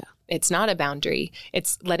me. Yeah. It's not a boundary.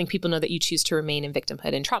 It's letting people know that you choose to remain in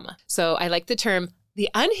victimhood and trauma. So I like the term, the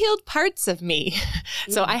unhealed parts of me.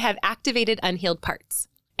 So I have activated unhealed parts.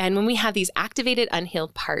 And when we have these activated,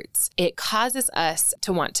 unhealed parts, it causes us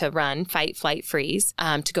to want to run, fight, flight, freeze,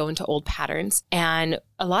 to go into old patterns. And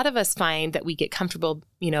a lot of us find that we get comfortable,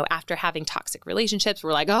 after having toxic relationships.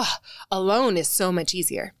 We're like, oh, alone is so much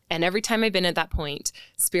easier. And every time I've been at that point,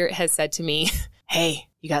 Spirit has said to me, hey,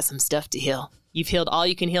 you got some stuff to heal. You've healed all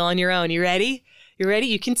you can heal on your own. You ready? You're ready?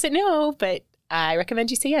 You can say no, but I recommend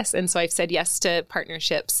you say yes. And so I've said yes to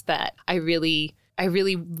partnerships that I really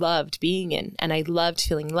loved being in, and I loved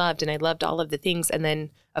feeling loved, and I loved all of the things. And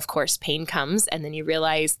then of course, pain comes, and then you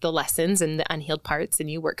realize the lessons and the unhealed parts, and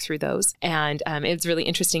you work through those. And it's really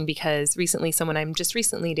interesting because recently, someone I'm just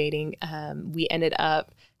recently dating, we ended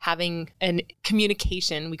up having a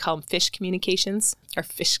communication. We call them fish communications, or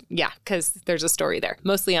fish. Yeah, because there's a story there.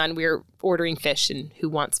 Mostly on we're ordering fish and who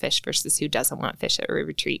wants fish versus who doesn't want fish at a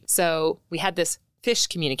retreat. So we had this fish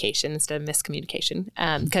communication instead of miscommunication,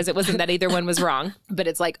 because it wasn't that either one was wrong, but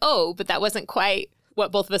it's like, oh, but that wasn't quite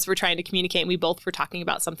what both of us were trying to communicate. And we both were talking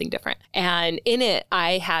about something different. And in it,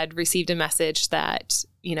 I had received a message that,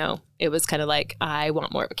 you know, it was kind of like, I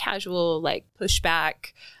want more of a casual, like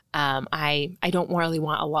pushback. I don't really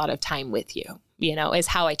want a lot of time with you, you know, is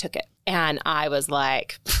how I took it. And I was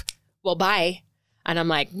like, well, bye. And I'm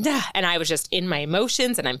like, nah. And I was just in my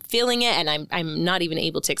emotions and I'm feeling it and I'm not even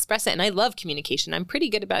able to express it. And I love communication. I'm pretty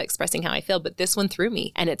good about expressing how I feel, but this one threw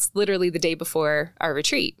me. And it's literally the day before our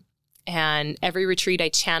retreat. And every retreat I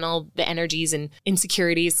channel the energies and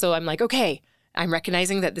insecurities. So I'm like, okay, I'm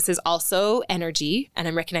recognizing that this is also energy, and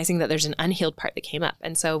I'm recognizing that there's an unhealed part that came up.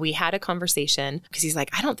 And so we had a conversation because he's like,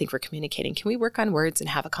 I don't think we're communicating. Can we work on words and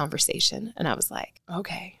have a conversation? And I was like,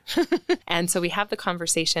 okay. And so we have the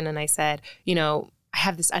conversation and I said, you know, I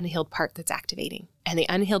have this unhealed part that's activating. And the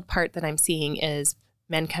unhealed part that I'm seeing is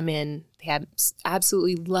men come in, they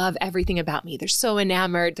absolutely love everything about me. They're so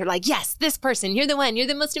enamored. They're like, yes, this person, you're the one, you're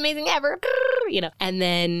the most amazing ever, you know. And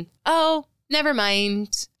then, oh, never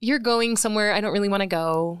mind. You're going somewhere I don't really want to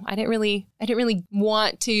go. I didn't really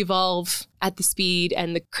want to evolve at the speed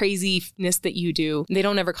and the craziness that you do. They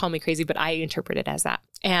don't ever call me crazy, but I interpret it as that.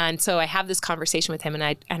 And so I have this conversation with him and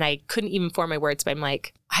I couldn't even form my words, but I'm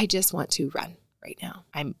like, I just want to run right now.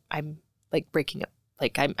 I'm like breaking up.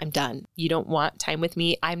 Like I'm done. You don't want time with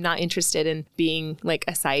me. I'm not interested in being like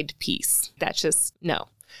a side piece. That's just, no.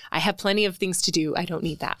 I have plenty of things to do. I don't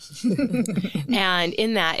need that. And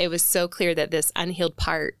in that, it was so clear that this unhealed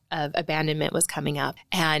part of abandonment was coming up.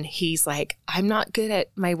 And he's like, I'm not good at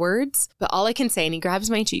my words, but all I can say, and he grabs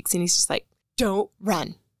my cheeks and he's just like, don't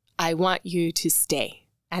run. I want you to stay.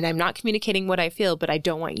 And I'm not communicating what I feel, but I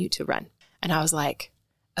don't want you to run. And I was like,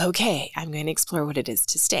 okay, I'm going to explore what it is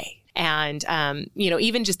to stay. And, you know,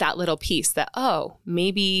 even just that little piece that, oh,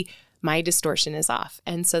 maybe my distortion is off.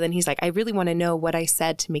 And so then he's like, I really want to know what I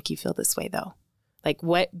said to make you feel this way, though. Like,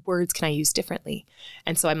 what words can I use differently?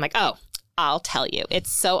 And so I'm like, oh, I'll tell you. It's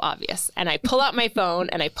so obvious. And I pull out my phone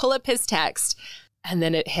and I pull up his text and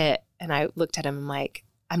then it hit. And I looked at him. I'm like,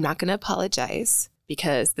 I'm not going to apologize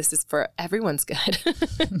because this is for everyone's good.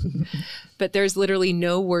 But there's literally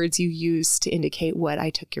no words you use to indicate what I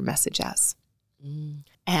took your message as.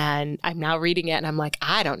 And I'm now reading it and I'm like,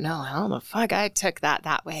 I don't know how the fuck I took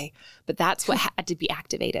that way. But that's what had to be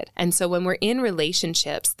activated. And so when we're in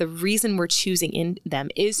relationships, the reason we're choosing in them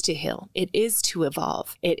is to heal. It is to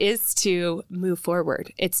evolve. It is to move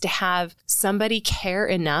forward. It's to have somebody care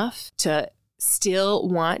enough to still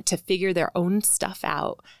want to figure their own stuff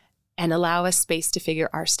out and allow us space to figure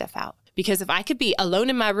our stuff out. Because if I could be alone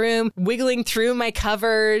in my room, wiggling through my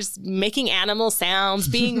covers, making animal sounds,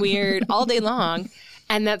 being weird all day long,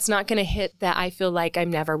 and that's not going to hit that I feel like I'm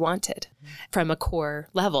never wanted from a core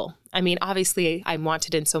level. I mean, obviously I'm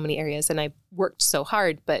wanted in so many areas and I worked so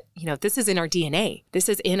hard, but you know, this is in our DNA. This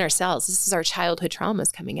is in our cells. This is our childhood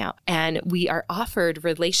traumas coming out. And we are offered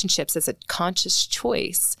relationships as a conscious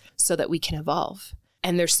choice so that we can evolve.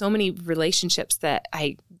 And there's so many relationships that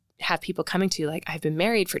I have people coming to, like, I've been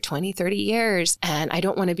married for 20, 30 years and I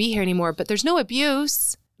don't want to be here anymore, but there's no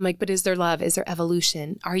abuse. I'm like, but is there love? Is there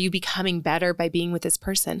evolution? Are you becoming better by being with this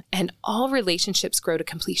person? And all relationships grow to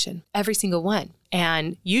completion, every single one.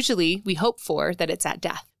 And usually we hope for that it's at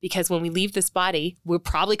death, because when we leave this body, we'll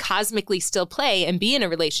probably cosmically still play and be in a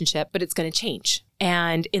relationship, but it's going to change.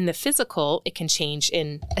 And in the physical, it can change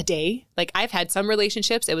in a day. Like, I've had some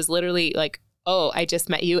relationships, it was literally like, oh, I just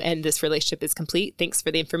met you and this relationship is complete. Thanks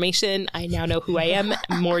for the information. I now know who I am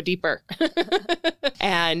more deeper.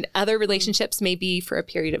 And other relationships may be for a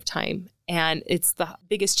period of time. And it's the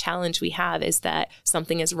biggest challenge we have is that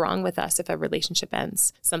something is wrong with us if a relationship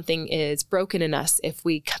ends. Something is broken in us if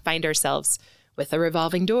we find ourselves with a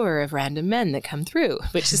revolving door of random men that come through,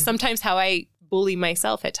 which is sometimes how I bully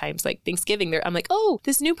myself at times. Like Thanksgiving, I'm like, oh,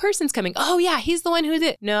 this new person's coming. Oh yeah, he's the one who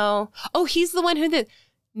did. No. Oh, he's the one who did.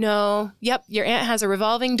 no, yep, your aunt has a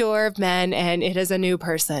revolving door of men and it is a new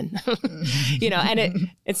person,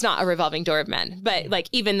 and it's not a revolving door of men, but like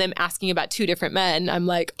even them asking about 2 different men, I'm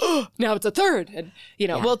like, oh, now it's a third. And,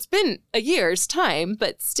 well, it's been a year's time,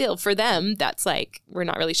 but still for them, that's like, we're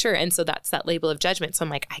not really sure. And so that's that label of judgment. So I'm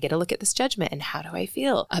like, I get to look at this judgment and how do I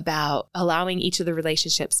feel about allowing each of the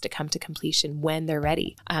relationships to come to completion when they're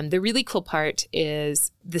ready? The really cool part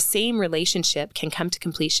is the same relationship can come to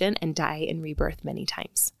completion and die in rebirth many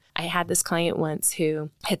times. I had this client once who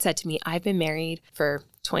had said to me, I've been married for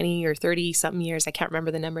 20 or 30 something years. I can't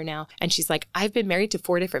remember the number now. And she's like, I've been married to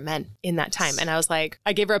 4 different men in that time. And I was like,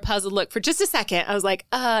 I gave her a puzzled look for just a second. I was like,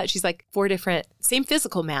 she's like 4 different, same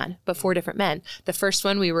physical man, but 4 different men. The first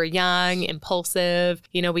one, we were young, impulsive,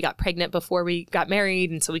 we got pregnant before we got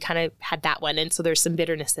married. And so we kind of had that one. And so there's some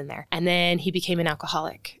bitterness in there. And then he became an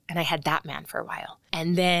alcoholic and I had that man for a while.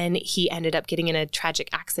 And then he ended up getting in a tragic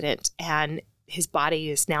accident and his body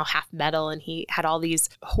is now half metal and he had all these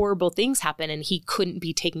horrible things happen and he couldn't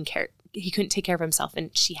be taken care. He couldn't take care of himself and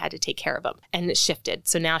she had to take care of him, and it shifted.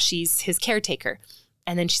 So now she's his caretaker.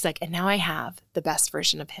 And then she's like, and now I have the best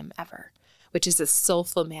version of him ever, which is a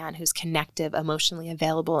soulful man who's connective, emotionally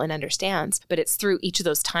available, and understands. But it's through each of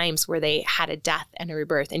those times where they had a death and a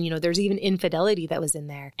rebirth. And, there's even infidelity that was in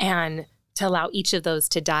there. And to allow each of those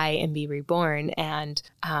to die and be reborn and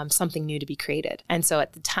something new to be created. And so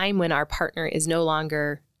at the time when our partner is no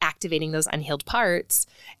longer activating those unhealed parts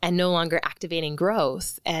and no longer activating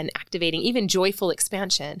growth and activating even joyful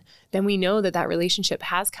expansion, then we know that that relationship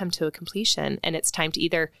has come to a completion and it's time to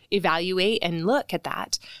either evaluate and look at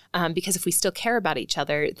that. Because if we still care about each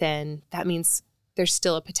other, then that means there's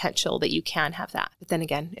still a potential that you can have that. But then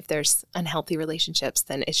again, if there's unhealthy relationships,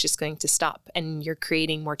 then it's just going to stop and you're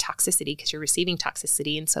creating more toxicity because you're receiving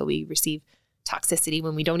toxicity. And so we receive toxicity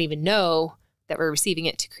when we don't even know that we're receiving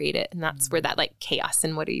it to create it. And that's where that like chaos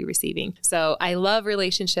and what are you receiving? So I love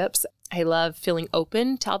relationships. I love feeling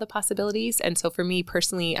open to all the possibilities. And so for me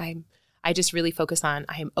personally, I just really focus on,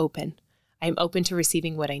 I am open. I am open to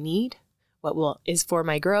receiving what I need, what is for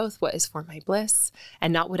my growth, what is for my bliss,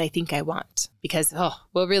 and not what I think I want. Because,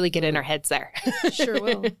 we'll really get in our heads there. Sure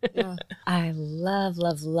will. Yeah. I love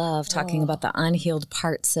talking about the unhealed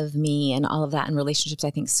parts of me and all of that in relationships. I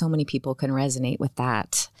think so many people can resonate with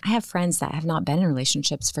that. I have friends that have not been in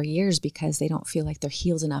relationships for years because they don't feel like they're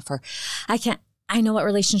healed enough, or I know what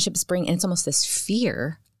relationships bring. And it's almost this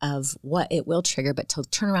fear of what it will trigger, but to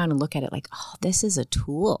turn around and look at it like, this is a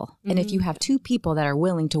tool. Mm-hmm. And if you have 2 people that are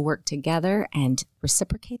willing to work together and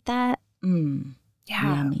reciprocate that,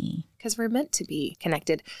 yummy. Because we're meant to be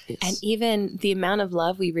connected. Yes. And even the amount of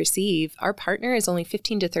love we receive, our partner is only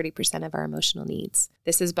 15 to 30% of our emotional needs.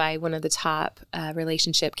 This is by one of the top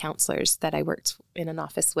relationship counselors that I worked in an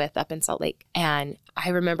office with up in Salt Lake. And I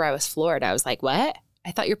remember I was floored. I was like, what? I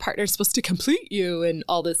thought your partner's supposed to complete you and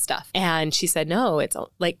all this stuff. And she said, no, it's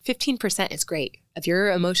like 15% is great of your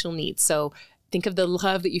emotional needs. So think of the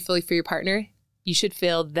love that you feel for your partner. You should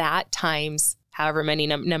feel that times however many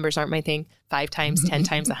numbers aren't my thing, 5 times, 10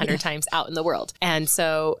 times, 100 times out in the world. And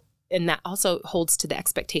that also holds to the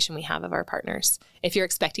expectation we have of our partners. If you're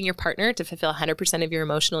expecting your partner to fulfill 100% of your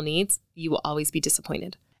emotional needs, you will always be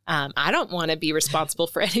disappointed. I don't want to be responsible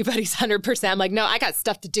for anybody's 100%. I'm like, no, I got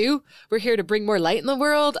stuff to do. We're here to bring more light in the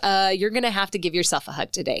world. You're going to have to give yourself a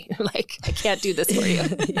hug today. Like, I can't do this for you.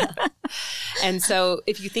 Yeah. And so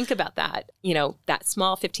if you think about that, that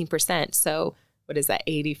small 15%, so what is that,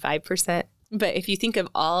 85%? But if you think of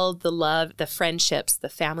all the love, the friendships, the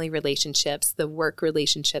family relationships, the work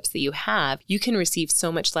relationships that you have, you can receive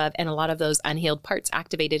so much love and a lot of those unhealed parts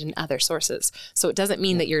activated in other sources. So it doesn't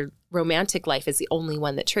mean that your romantic life is the only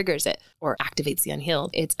one that triggers it or activates the unhealed.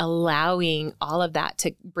 It's allowing all of that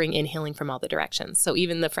to bring in healing from all the directions. So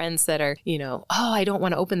even the friends that are, I don't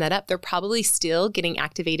want to open that up, they're probably still getting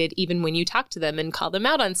activated even when you talk to them and call them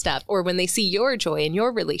out on stuff, or when they see your joy in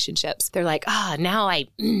your relationships. They're like, now I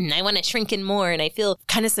want to shrink in more and I feel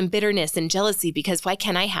kind of some bitterness and jealousy because why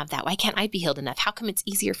can't I have that? Why can't I be healed enough? How come it's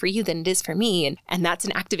easier for you than it is for me? And that's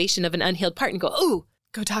an activation of an unhealed part, and go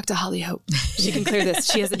talk to Hollie Hope. She can clear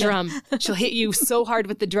this. She has a drum. She'll hit you so hard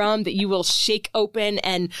with the drum that you will shake open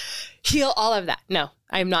and heal all of that. No,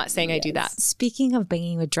 I'm not saying I do that. Speaking of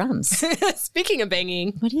banging with drums. Speaking of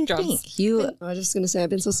banging, what do you think? I was just going to say, I've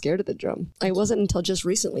been so scared of the drum. I wasn't until just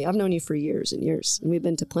recently. I've known you for years and years, and we've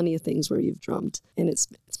been to plenty of things where you've drummed. And it's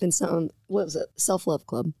been something, what was it? Self-Love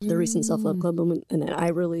Club, the recent Self-Love Club. And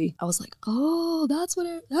I was like, that's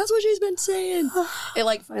what she's been saying.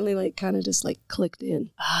 It finally kind of just clicked in.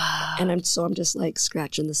 And I'm just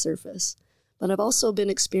scratching the surface. But I've also been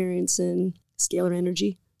experiencing scalar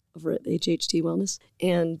energy over at HHT Wellness.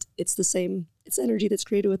 And it's the same it's energy that's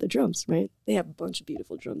created with the drums, right? They have a bunch of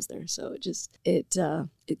beautiful drums there. So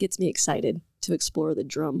it gets me excited to explore the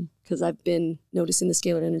drum, because I've been noticing the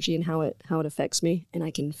scalar energy and how it affects me, and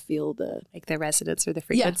I can feel the resonance or the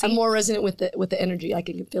frequency. Yeah, I'm more resonant with the energy. I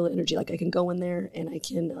can feel the energy. Like I can go in there and I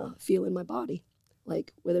can feel in my body,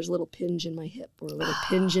 like where there's a little pinch in my hip or a little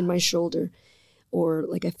pinch in my shoulder, or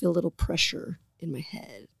like I feel a little pressure in my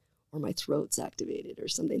head, or my throat's activated or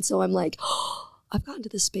something. So I'm like, I've gotten to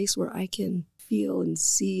this space where I can feel and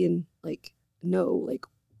see and like know like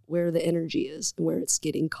where the energy is and where it's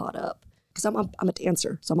getting caught up. Because I'm a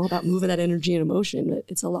dancer, so I'm all about moving that energy and emotion. But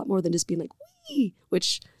it's a lot more than just being like, wee,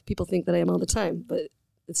 which people think that I am all the time, but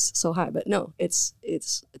it's so high. But no, it's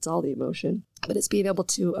all the emotion. But it's being able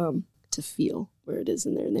to feel where it is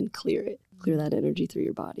in there and then clear that energy through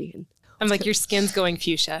your body. And I'm like, your skin's going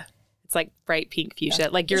fuchsia. It's like bright pink fuchsia. Yeah.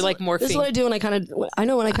 Like you're like morphing. This is what I do when I kind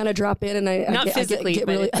of drop in and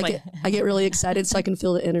I get really excited so I can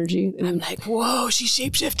feel the energy. And I'm like, whoa, she's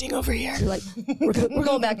shapeshifting over here. You're like, we're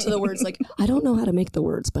going back to the words. Like, I don't know how to make the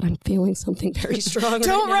words, but I'm feeling something very strong.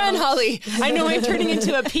 Don't right run, now. Hollie. I know I'm turning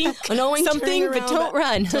into a pink something, but don't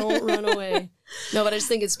run. Don't run away. No, but I just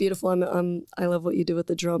think it's beautiful. I love what you do with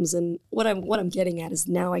the drums, and what I'm getting at is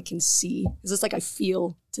now I can see. It's just like I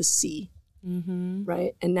feel to see. Mm-hmm.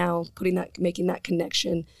 Right. And now making that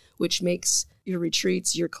connection, which makes your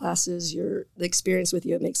retreats, your classes, the experience with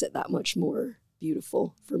you, it makes it that much more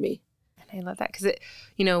beautiful for me. And I love that because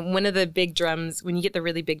one of the big drums, when you get the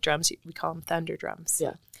really big drums, we call them thunder drums.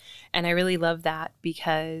 Yeah. And I really love that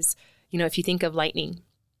because, if you think of lightning,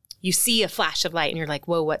 you see a flash of light and you're like,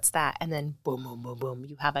 whoa, what's that? And then boom, boom, boom, boom,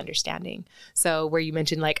 you have understanding. So where you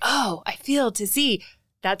mentioned like, oh, I feel to see.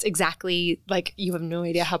 That's exactly like, you have no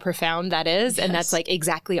idea how profound that is. Yes. And that's like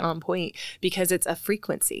exactly on point because it's a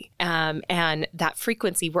frequency. And that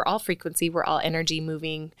frequency, we're all energy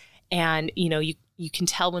moving. And, you can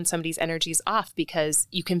tell when somebody's energy is off because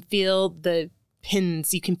you can feel the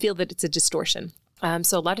pins, you can feel that it's a distortion.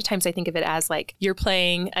 So a lot of times I think of it as like you're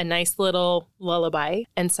playing a nice little lullaby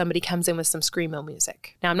and somebody comes in with some screamo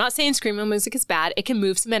music. Now, I'm not saying screamo music is bad. It can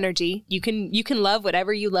move some energy. You can love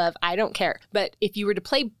whatever you love. I don't care. But if you were to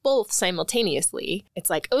play both simultaneously,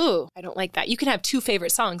 it's like, oh, I don't like that. You can have two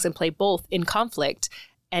favorite songs and play both in conflict,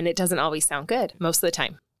 and it doesn't always sound good most of the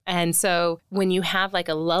time. And so when you have like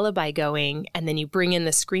a lullaby going and then you bring in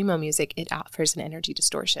the screamo music, it offers an energy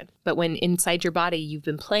distortion. But when inside your body, you've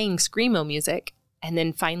been playing screamo music, and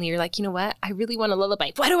then finally you're like, you know what? I really want a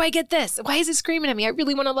lullaby. Why do I get this? Why is it screaming at me? I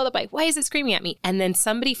really want a lullaby. Why is it screaming at me? And then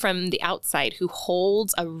somebody from the outside who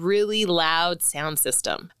holds a really loud sound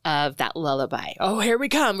system of that lullaby. Oh, here we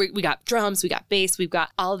come. We got drums, we got bass, we've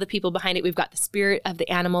got all of the people behind it. We've got the spirit of the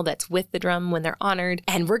animal that's with the drum when they're honored.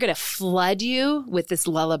 And we're going to flood you with this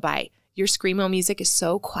lullaby. Your screamo music is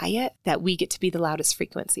so quiet that we get to be the loudest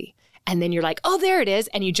frequency. And then you're like, oh, there it is.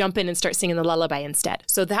 And you jump in and start singing the lullaby instead.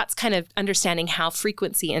 So that's kind of understanding how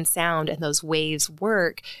frequency and sound and those waves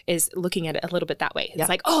work, is looking at it a little bit that way. It's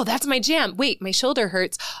like, oh, that's my jam. Wait, my shoulder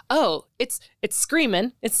hurts. Oh, it's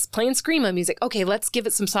screaming. It's playing screamo music. Okay, let's give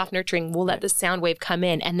it some soft nurturing. We'll let the sound wave come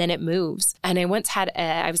in and then it moves. And I once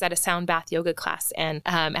I was at a sound bath yoga class, and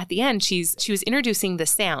at the end, she was introducing the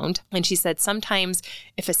sound, and she said, sometimes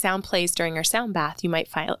if a sound plays during our sound bath, you might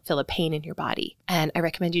feel a pain in your body. And I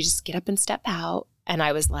recommend you just get up and step out. And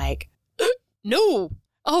I was like, no.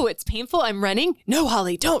 Oh, it's painful. I'm running. No,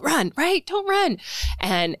 Hollie, don't run. Right? Don't run.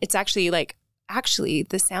 And it's actually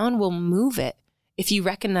the sound will move it. If you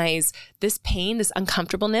recognize this pain, this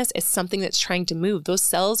uncomfortableness is something that's trying to move, those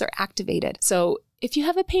cells are activated. So if you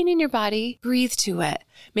have a pain in your body, breathe to it.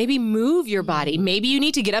 Maybe move your body. Maybe you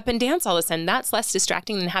need to get up and dance all of a sudden. That's less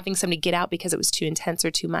distracting than having somebody get out because it was too intense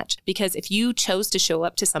or too much. Because if you chose to show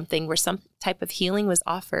up to something where some type of healing was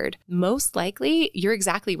offered, most likely you're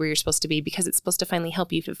exactly where you're supposed to be, because it's supposed to finally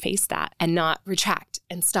help you to face that and not retract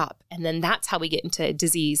and stop. And then that's how we get into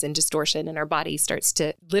disease and distortion, and our body starts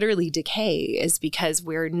to literally decay, is because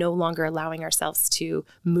we're no longer allowing ourselves to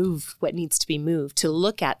move what needs to be moved, to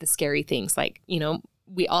look at the scary things. Like,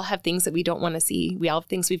 we all have things that we don't want to see. We all have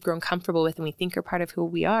things we've grown comfortable with and we think are part of who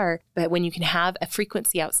we are. But when you can have a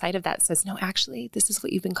frequency outside of that says, no, actually, this is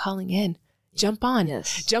what you've been calling in. Jump on.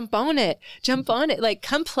 Yes. Jump on it. Jump on it. Like,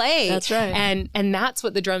 come play. That's right. And that's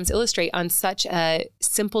what the drums illustrate on such a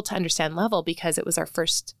simple to understand level, because it was our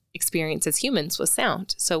first experience as humans with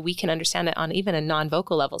sound. So we can understand it on even a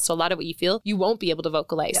non-vocal level. So a lot of what you feel, you won't be able to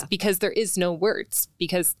vocalize because there is no words,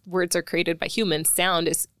 because words are created by humans. Sound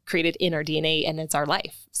is created in our DNA and it's our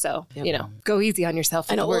life. So, go easy on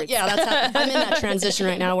yourself. I know. Words. Yeah, I'm in that transition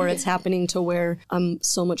right now where it's happening to where I'm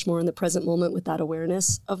so much more in the present moment with that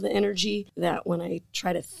awareness of the energy that when I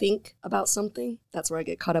try to think about something, that's where I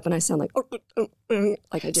get caught up and I sound like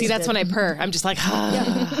I just See, that's did. when I purr. I'm just like,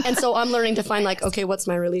 yeah. And so I'm learning to find like, okay, what's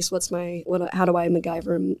my release? How do I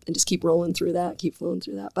MacGyver and just keep rolling through that, keep flowing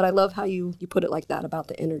through that. But I love how you put it like that about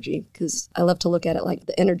the energy, because I love to look at it like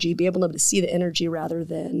the energy, be able to see the energy rather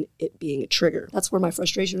than it being a trigger. That's where my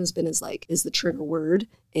frustration has been, is the trigger word,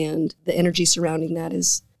 and the energy surrounding that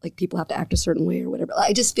is like people have to act a certain way or whatever.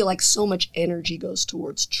 I just feel like so much energy goes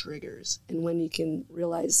towards triggers. And when you can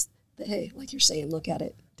realize that, hey, like you're saying, look at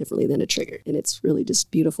it differently than a trigger. And it's really just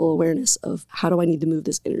beautiful awareness of how do I need to move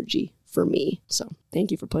this energy for me. So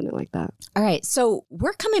thank you for putting it like that. All right. So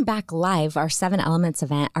we're coming back live, our 7 Elements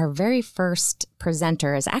event. Our very first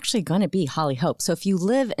presenter is actually going to be Hollie Hope. So if you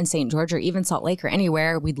live in St. George or even Salt Lake or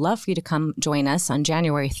anywhere, we'd love for you to come join us on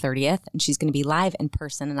January 30th. And she's going to be live in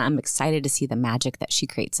person. And I'm excited to see the magic that she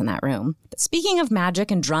creates in that room. But speaking of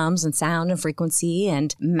magic and drums and sound and frequency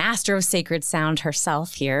and master of sacred sound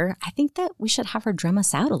herself here, I think that we should have her drum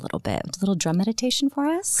us out a little bit. A little drum meditation for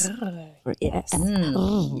us. Good. Yes.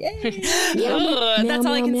 Yay. That's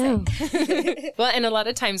all I can say. Well, and a lot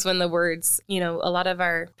of times when the words, a lot of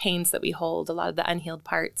our pains that we hold, a lot of the unhealed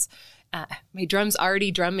parts, my drum's already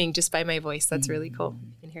drumming just by my voice. That's really cool.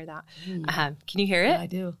 You can hear that. Can you hear it? Yeah, I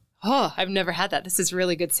do. Oh, I've never had that. This is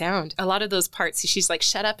really good sound. A lot of those parts, she's like,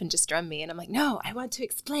 shut up and just drum me. And I'm like, no, I want to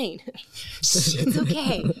explain. It's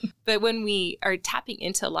okay. But when we are tapping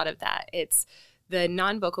into a lot of that, it's the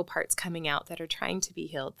non-vocal parts coming out that are trying to be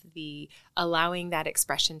healed, the allowing that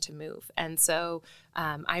expression to move. And so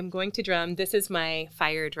I'm going to drum. This is my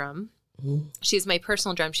fire drum. Mm-hmm. She's my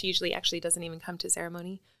personal drum. She usually actually doesn't even come to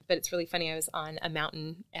ceremony, but it's really funny. I was on a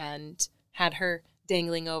mountain and had her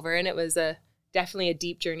dangling over, and it was definitely a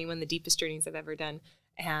deep journey, one of the deepest journeys I've ever done.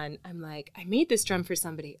 And I'm like, I made this drum for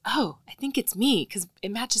somebody. Oh, I think it's me because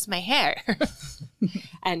it matches my hair.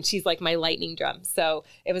 And she's like my lightning drum. So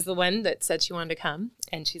it was the one that said she wanted to come,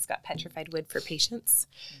 and she's got petrified wood for patience.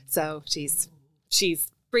 So she's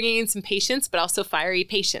bringing in some patience, but also fiery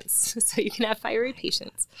patience. So you can have fiery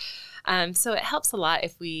patience. So it helps a lot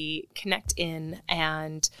if we connect in.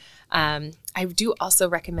 And I do also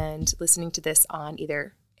recommend listening to this on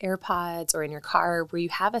either AirPods or in your car where you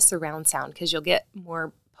have a surround sound, because you'll get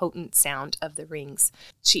more potent sound of the rings.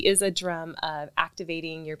 She is a drum of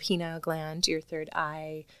activating your pineal gland, your third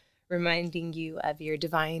eye, reminding you of your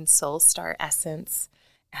divine soul star essence,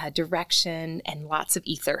 direction, and lots of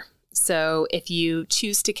ether. So if you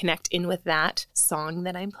choose to connect in with that song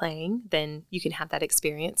that I'm playing, then you can have that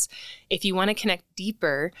experience. If you want to connect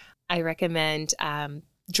deeper, I recommend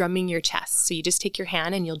drumming your chest. So you just take your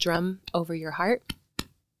hand and you'll drum over your heart,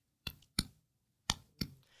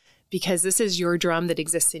 because this is your drum that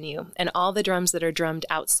exists in you. And all the drums that are drummed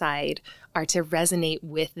outside are to resonate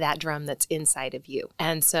with that drum that's inside of you.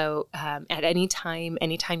 And so at anytime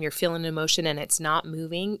you're feeling emotion and it's not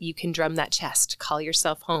moving, you can drum that chest. Call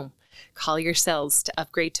yourself home. Call your cells to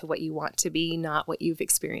upgrade to what you want to be, not what you've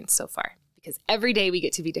experienced so far. Because every day we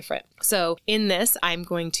get to be different. So in this,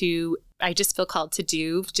 I just feel called to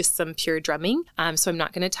do just some pure drumming. So I'm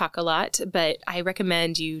not going to talk a lot, but I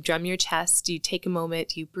recommend you drum your chest, you take a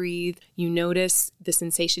moment, you breathe, you notice the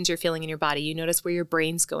sensations you're feeling in your body, you notice where your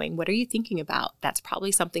brain's going. What are you thinking about? That's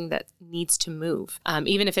probably something that needs to move.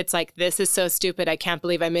 Even if it's like, this is so stupid, I can't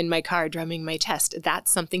believe I'm in my car drumming my chest. That's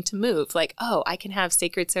something to move. Like, oh, I can have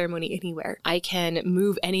sacred ceremony anywhere. I can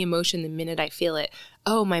move any emotion the minute I feel it.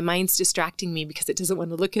 Oh, my mind's distracting me because it doesn't want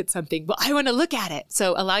to look at something, but I want to look at it.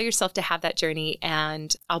 So allow yourself to have that journey,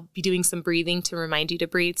 and I'll be doing some breathing to remind you to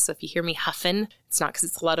breathe. So if you hear me huffing, it's not because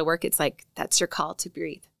it's a lot of work. It's like, that's your call to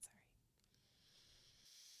breathe.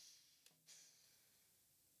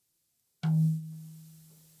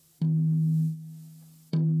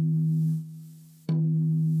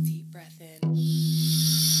 Deep breath in.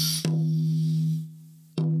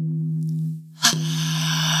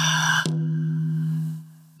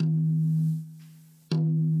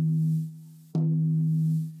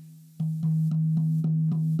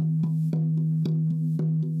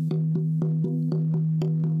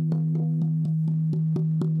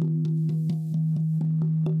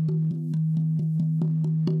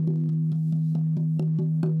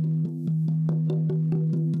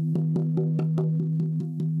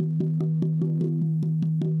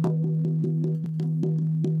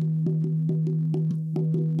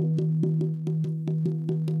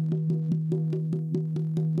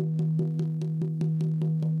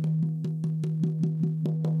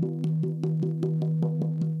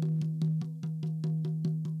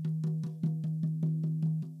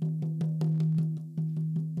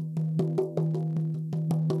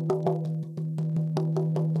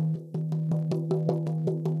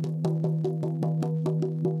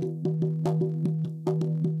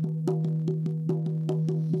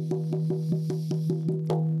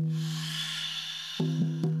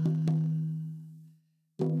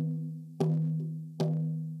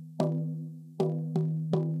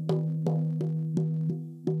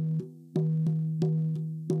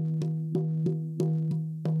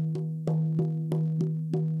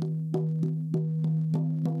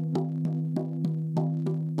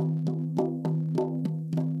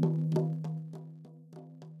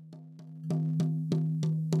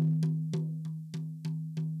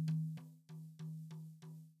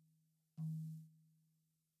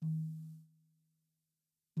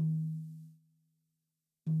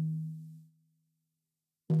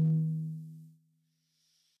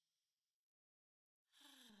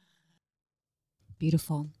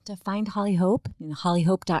 Beautiful. To find Hollie Hope,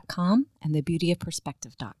 holliehope.com and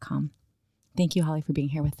thebeautyofperspective.com. Thank you, Hollie, for being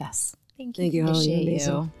here with us. Thank you. Thank you, Hollie. Appreciate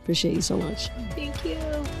Amazing. you. Appreciate you so much. Thank you.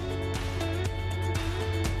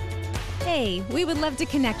 Hey, we would love to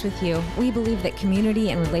connect with you. We believe that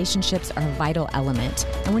community and relationships are a vital element.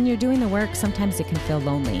 And when you're doing the work, sometimes it can feel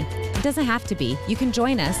lonely. It doesn't have to be. You can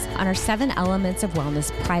join us on our 7 Elements of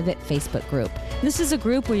Wellness private Facebook group. This is a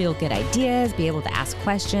group where you'll get ideas, be able to ask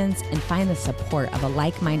questions, and find the support of a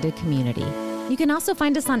like-minded community. You can also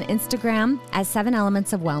find us on Instagram as 7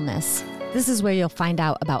 Elements of Wellness. This is where you'll find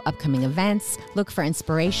out about upcoming events, look for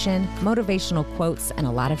inspiration, motivational quotes, and a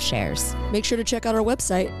lot of shares. Make sure to check out our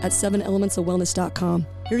website at 7elementsofwellness.com.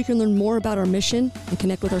 Here you can learn more about our mission and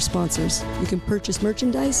connect with our sponsors. You can purchase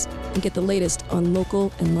merchandise and get the latest on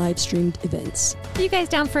local and live streamed events. Are you guys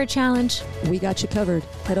down for a challenge? We got you covered.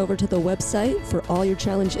 Head over to the website for all your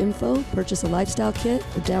challenge info, purchase a lifestyle kit,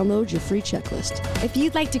 or download your free checklist. If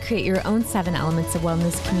you'd like to create your own 7 Elements of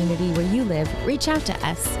Wellness community where you live, reach out to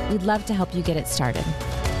us. We'd love to help you get it started.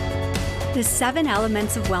 The 7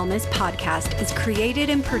 Elements of Wellness podcast is created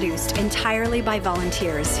and produced entirely by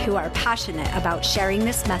volunteers who are passionate about sharing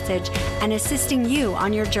this message and assisting you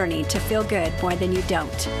on your journey to feel good more than you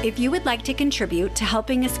don't. If you would like to contribute to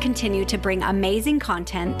helping us continue to bring amazing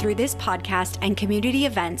content through this podcast and community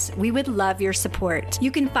events, we would love your support.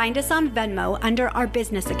 You can find us on Venmo under our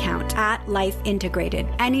business account at Life Integrated.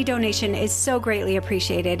 Any donation is so greatly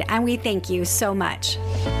appreciated, and we thank you so much.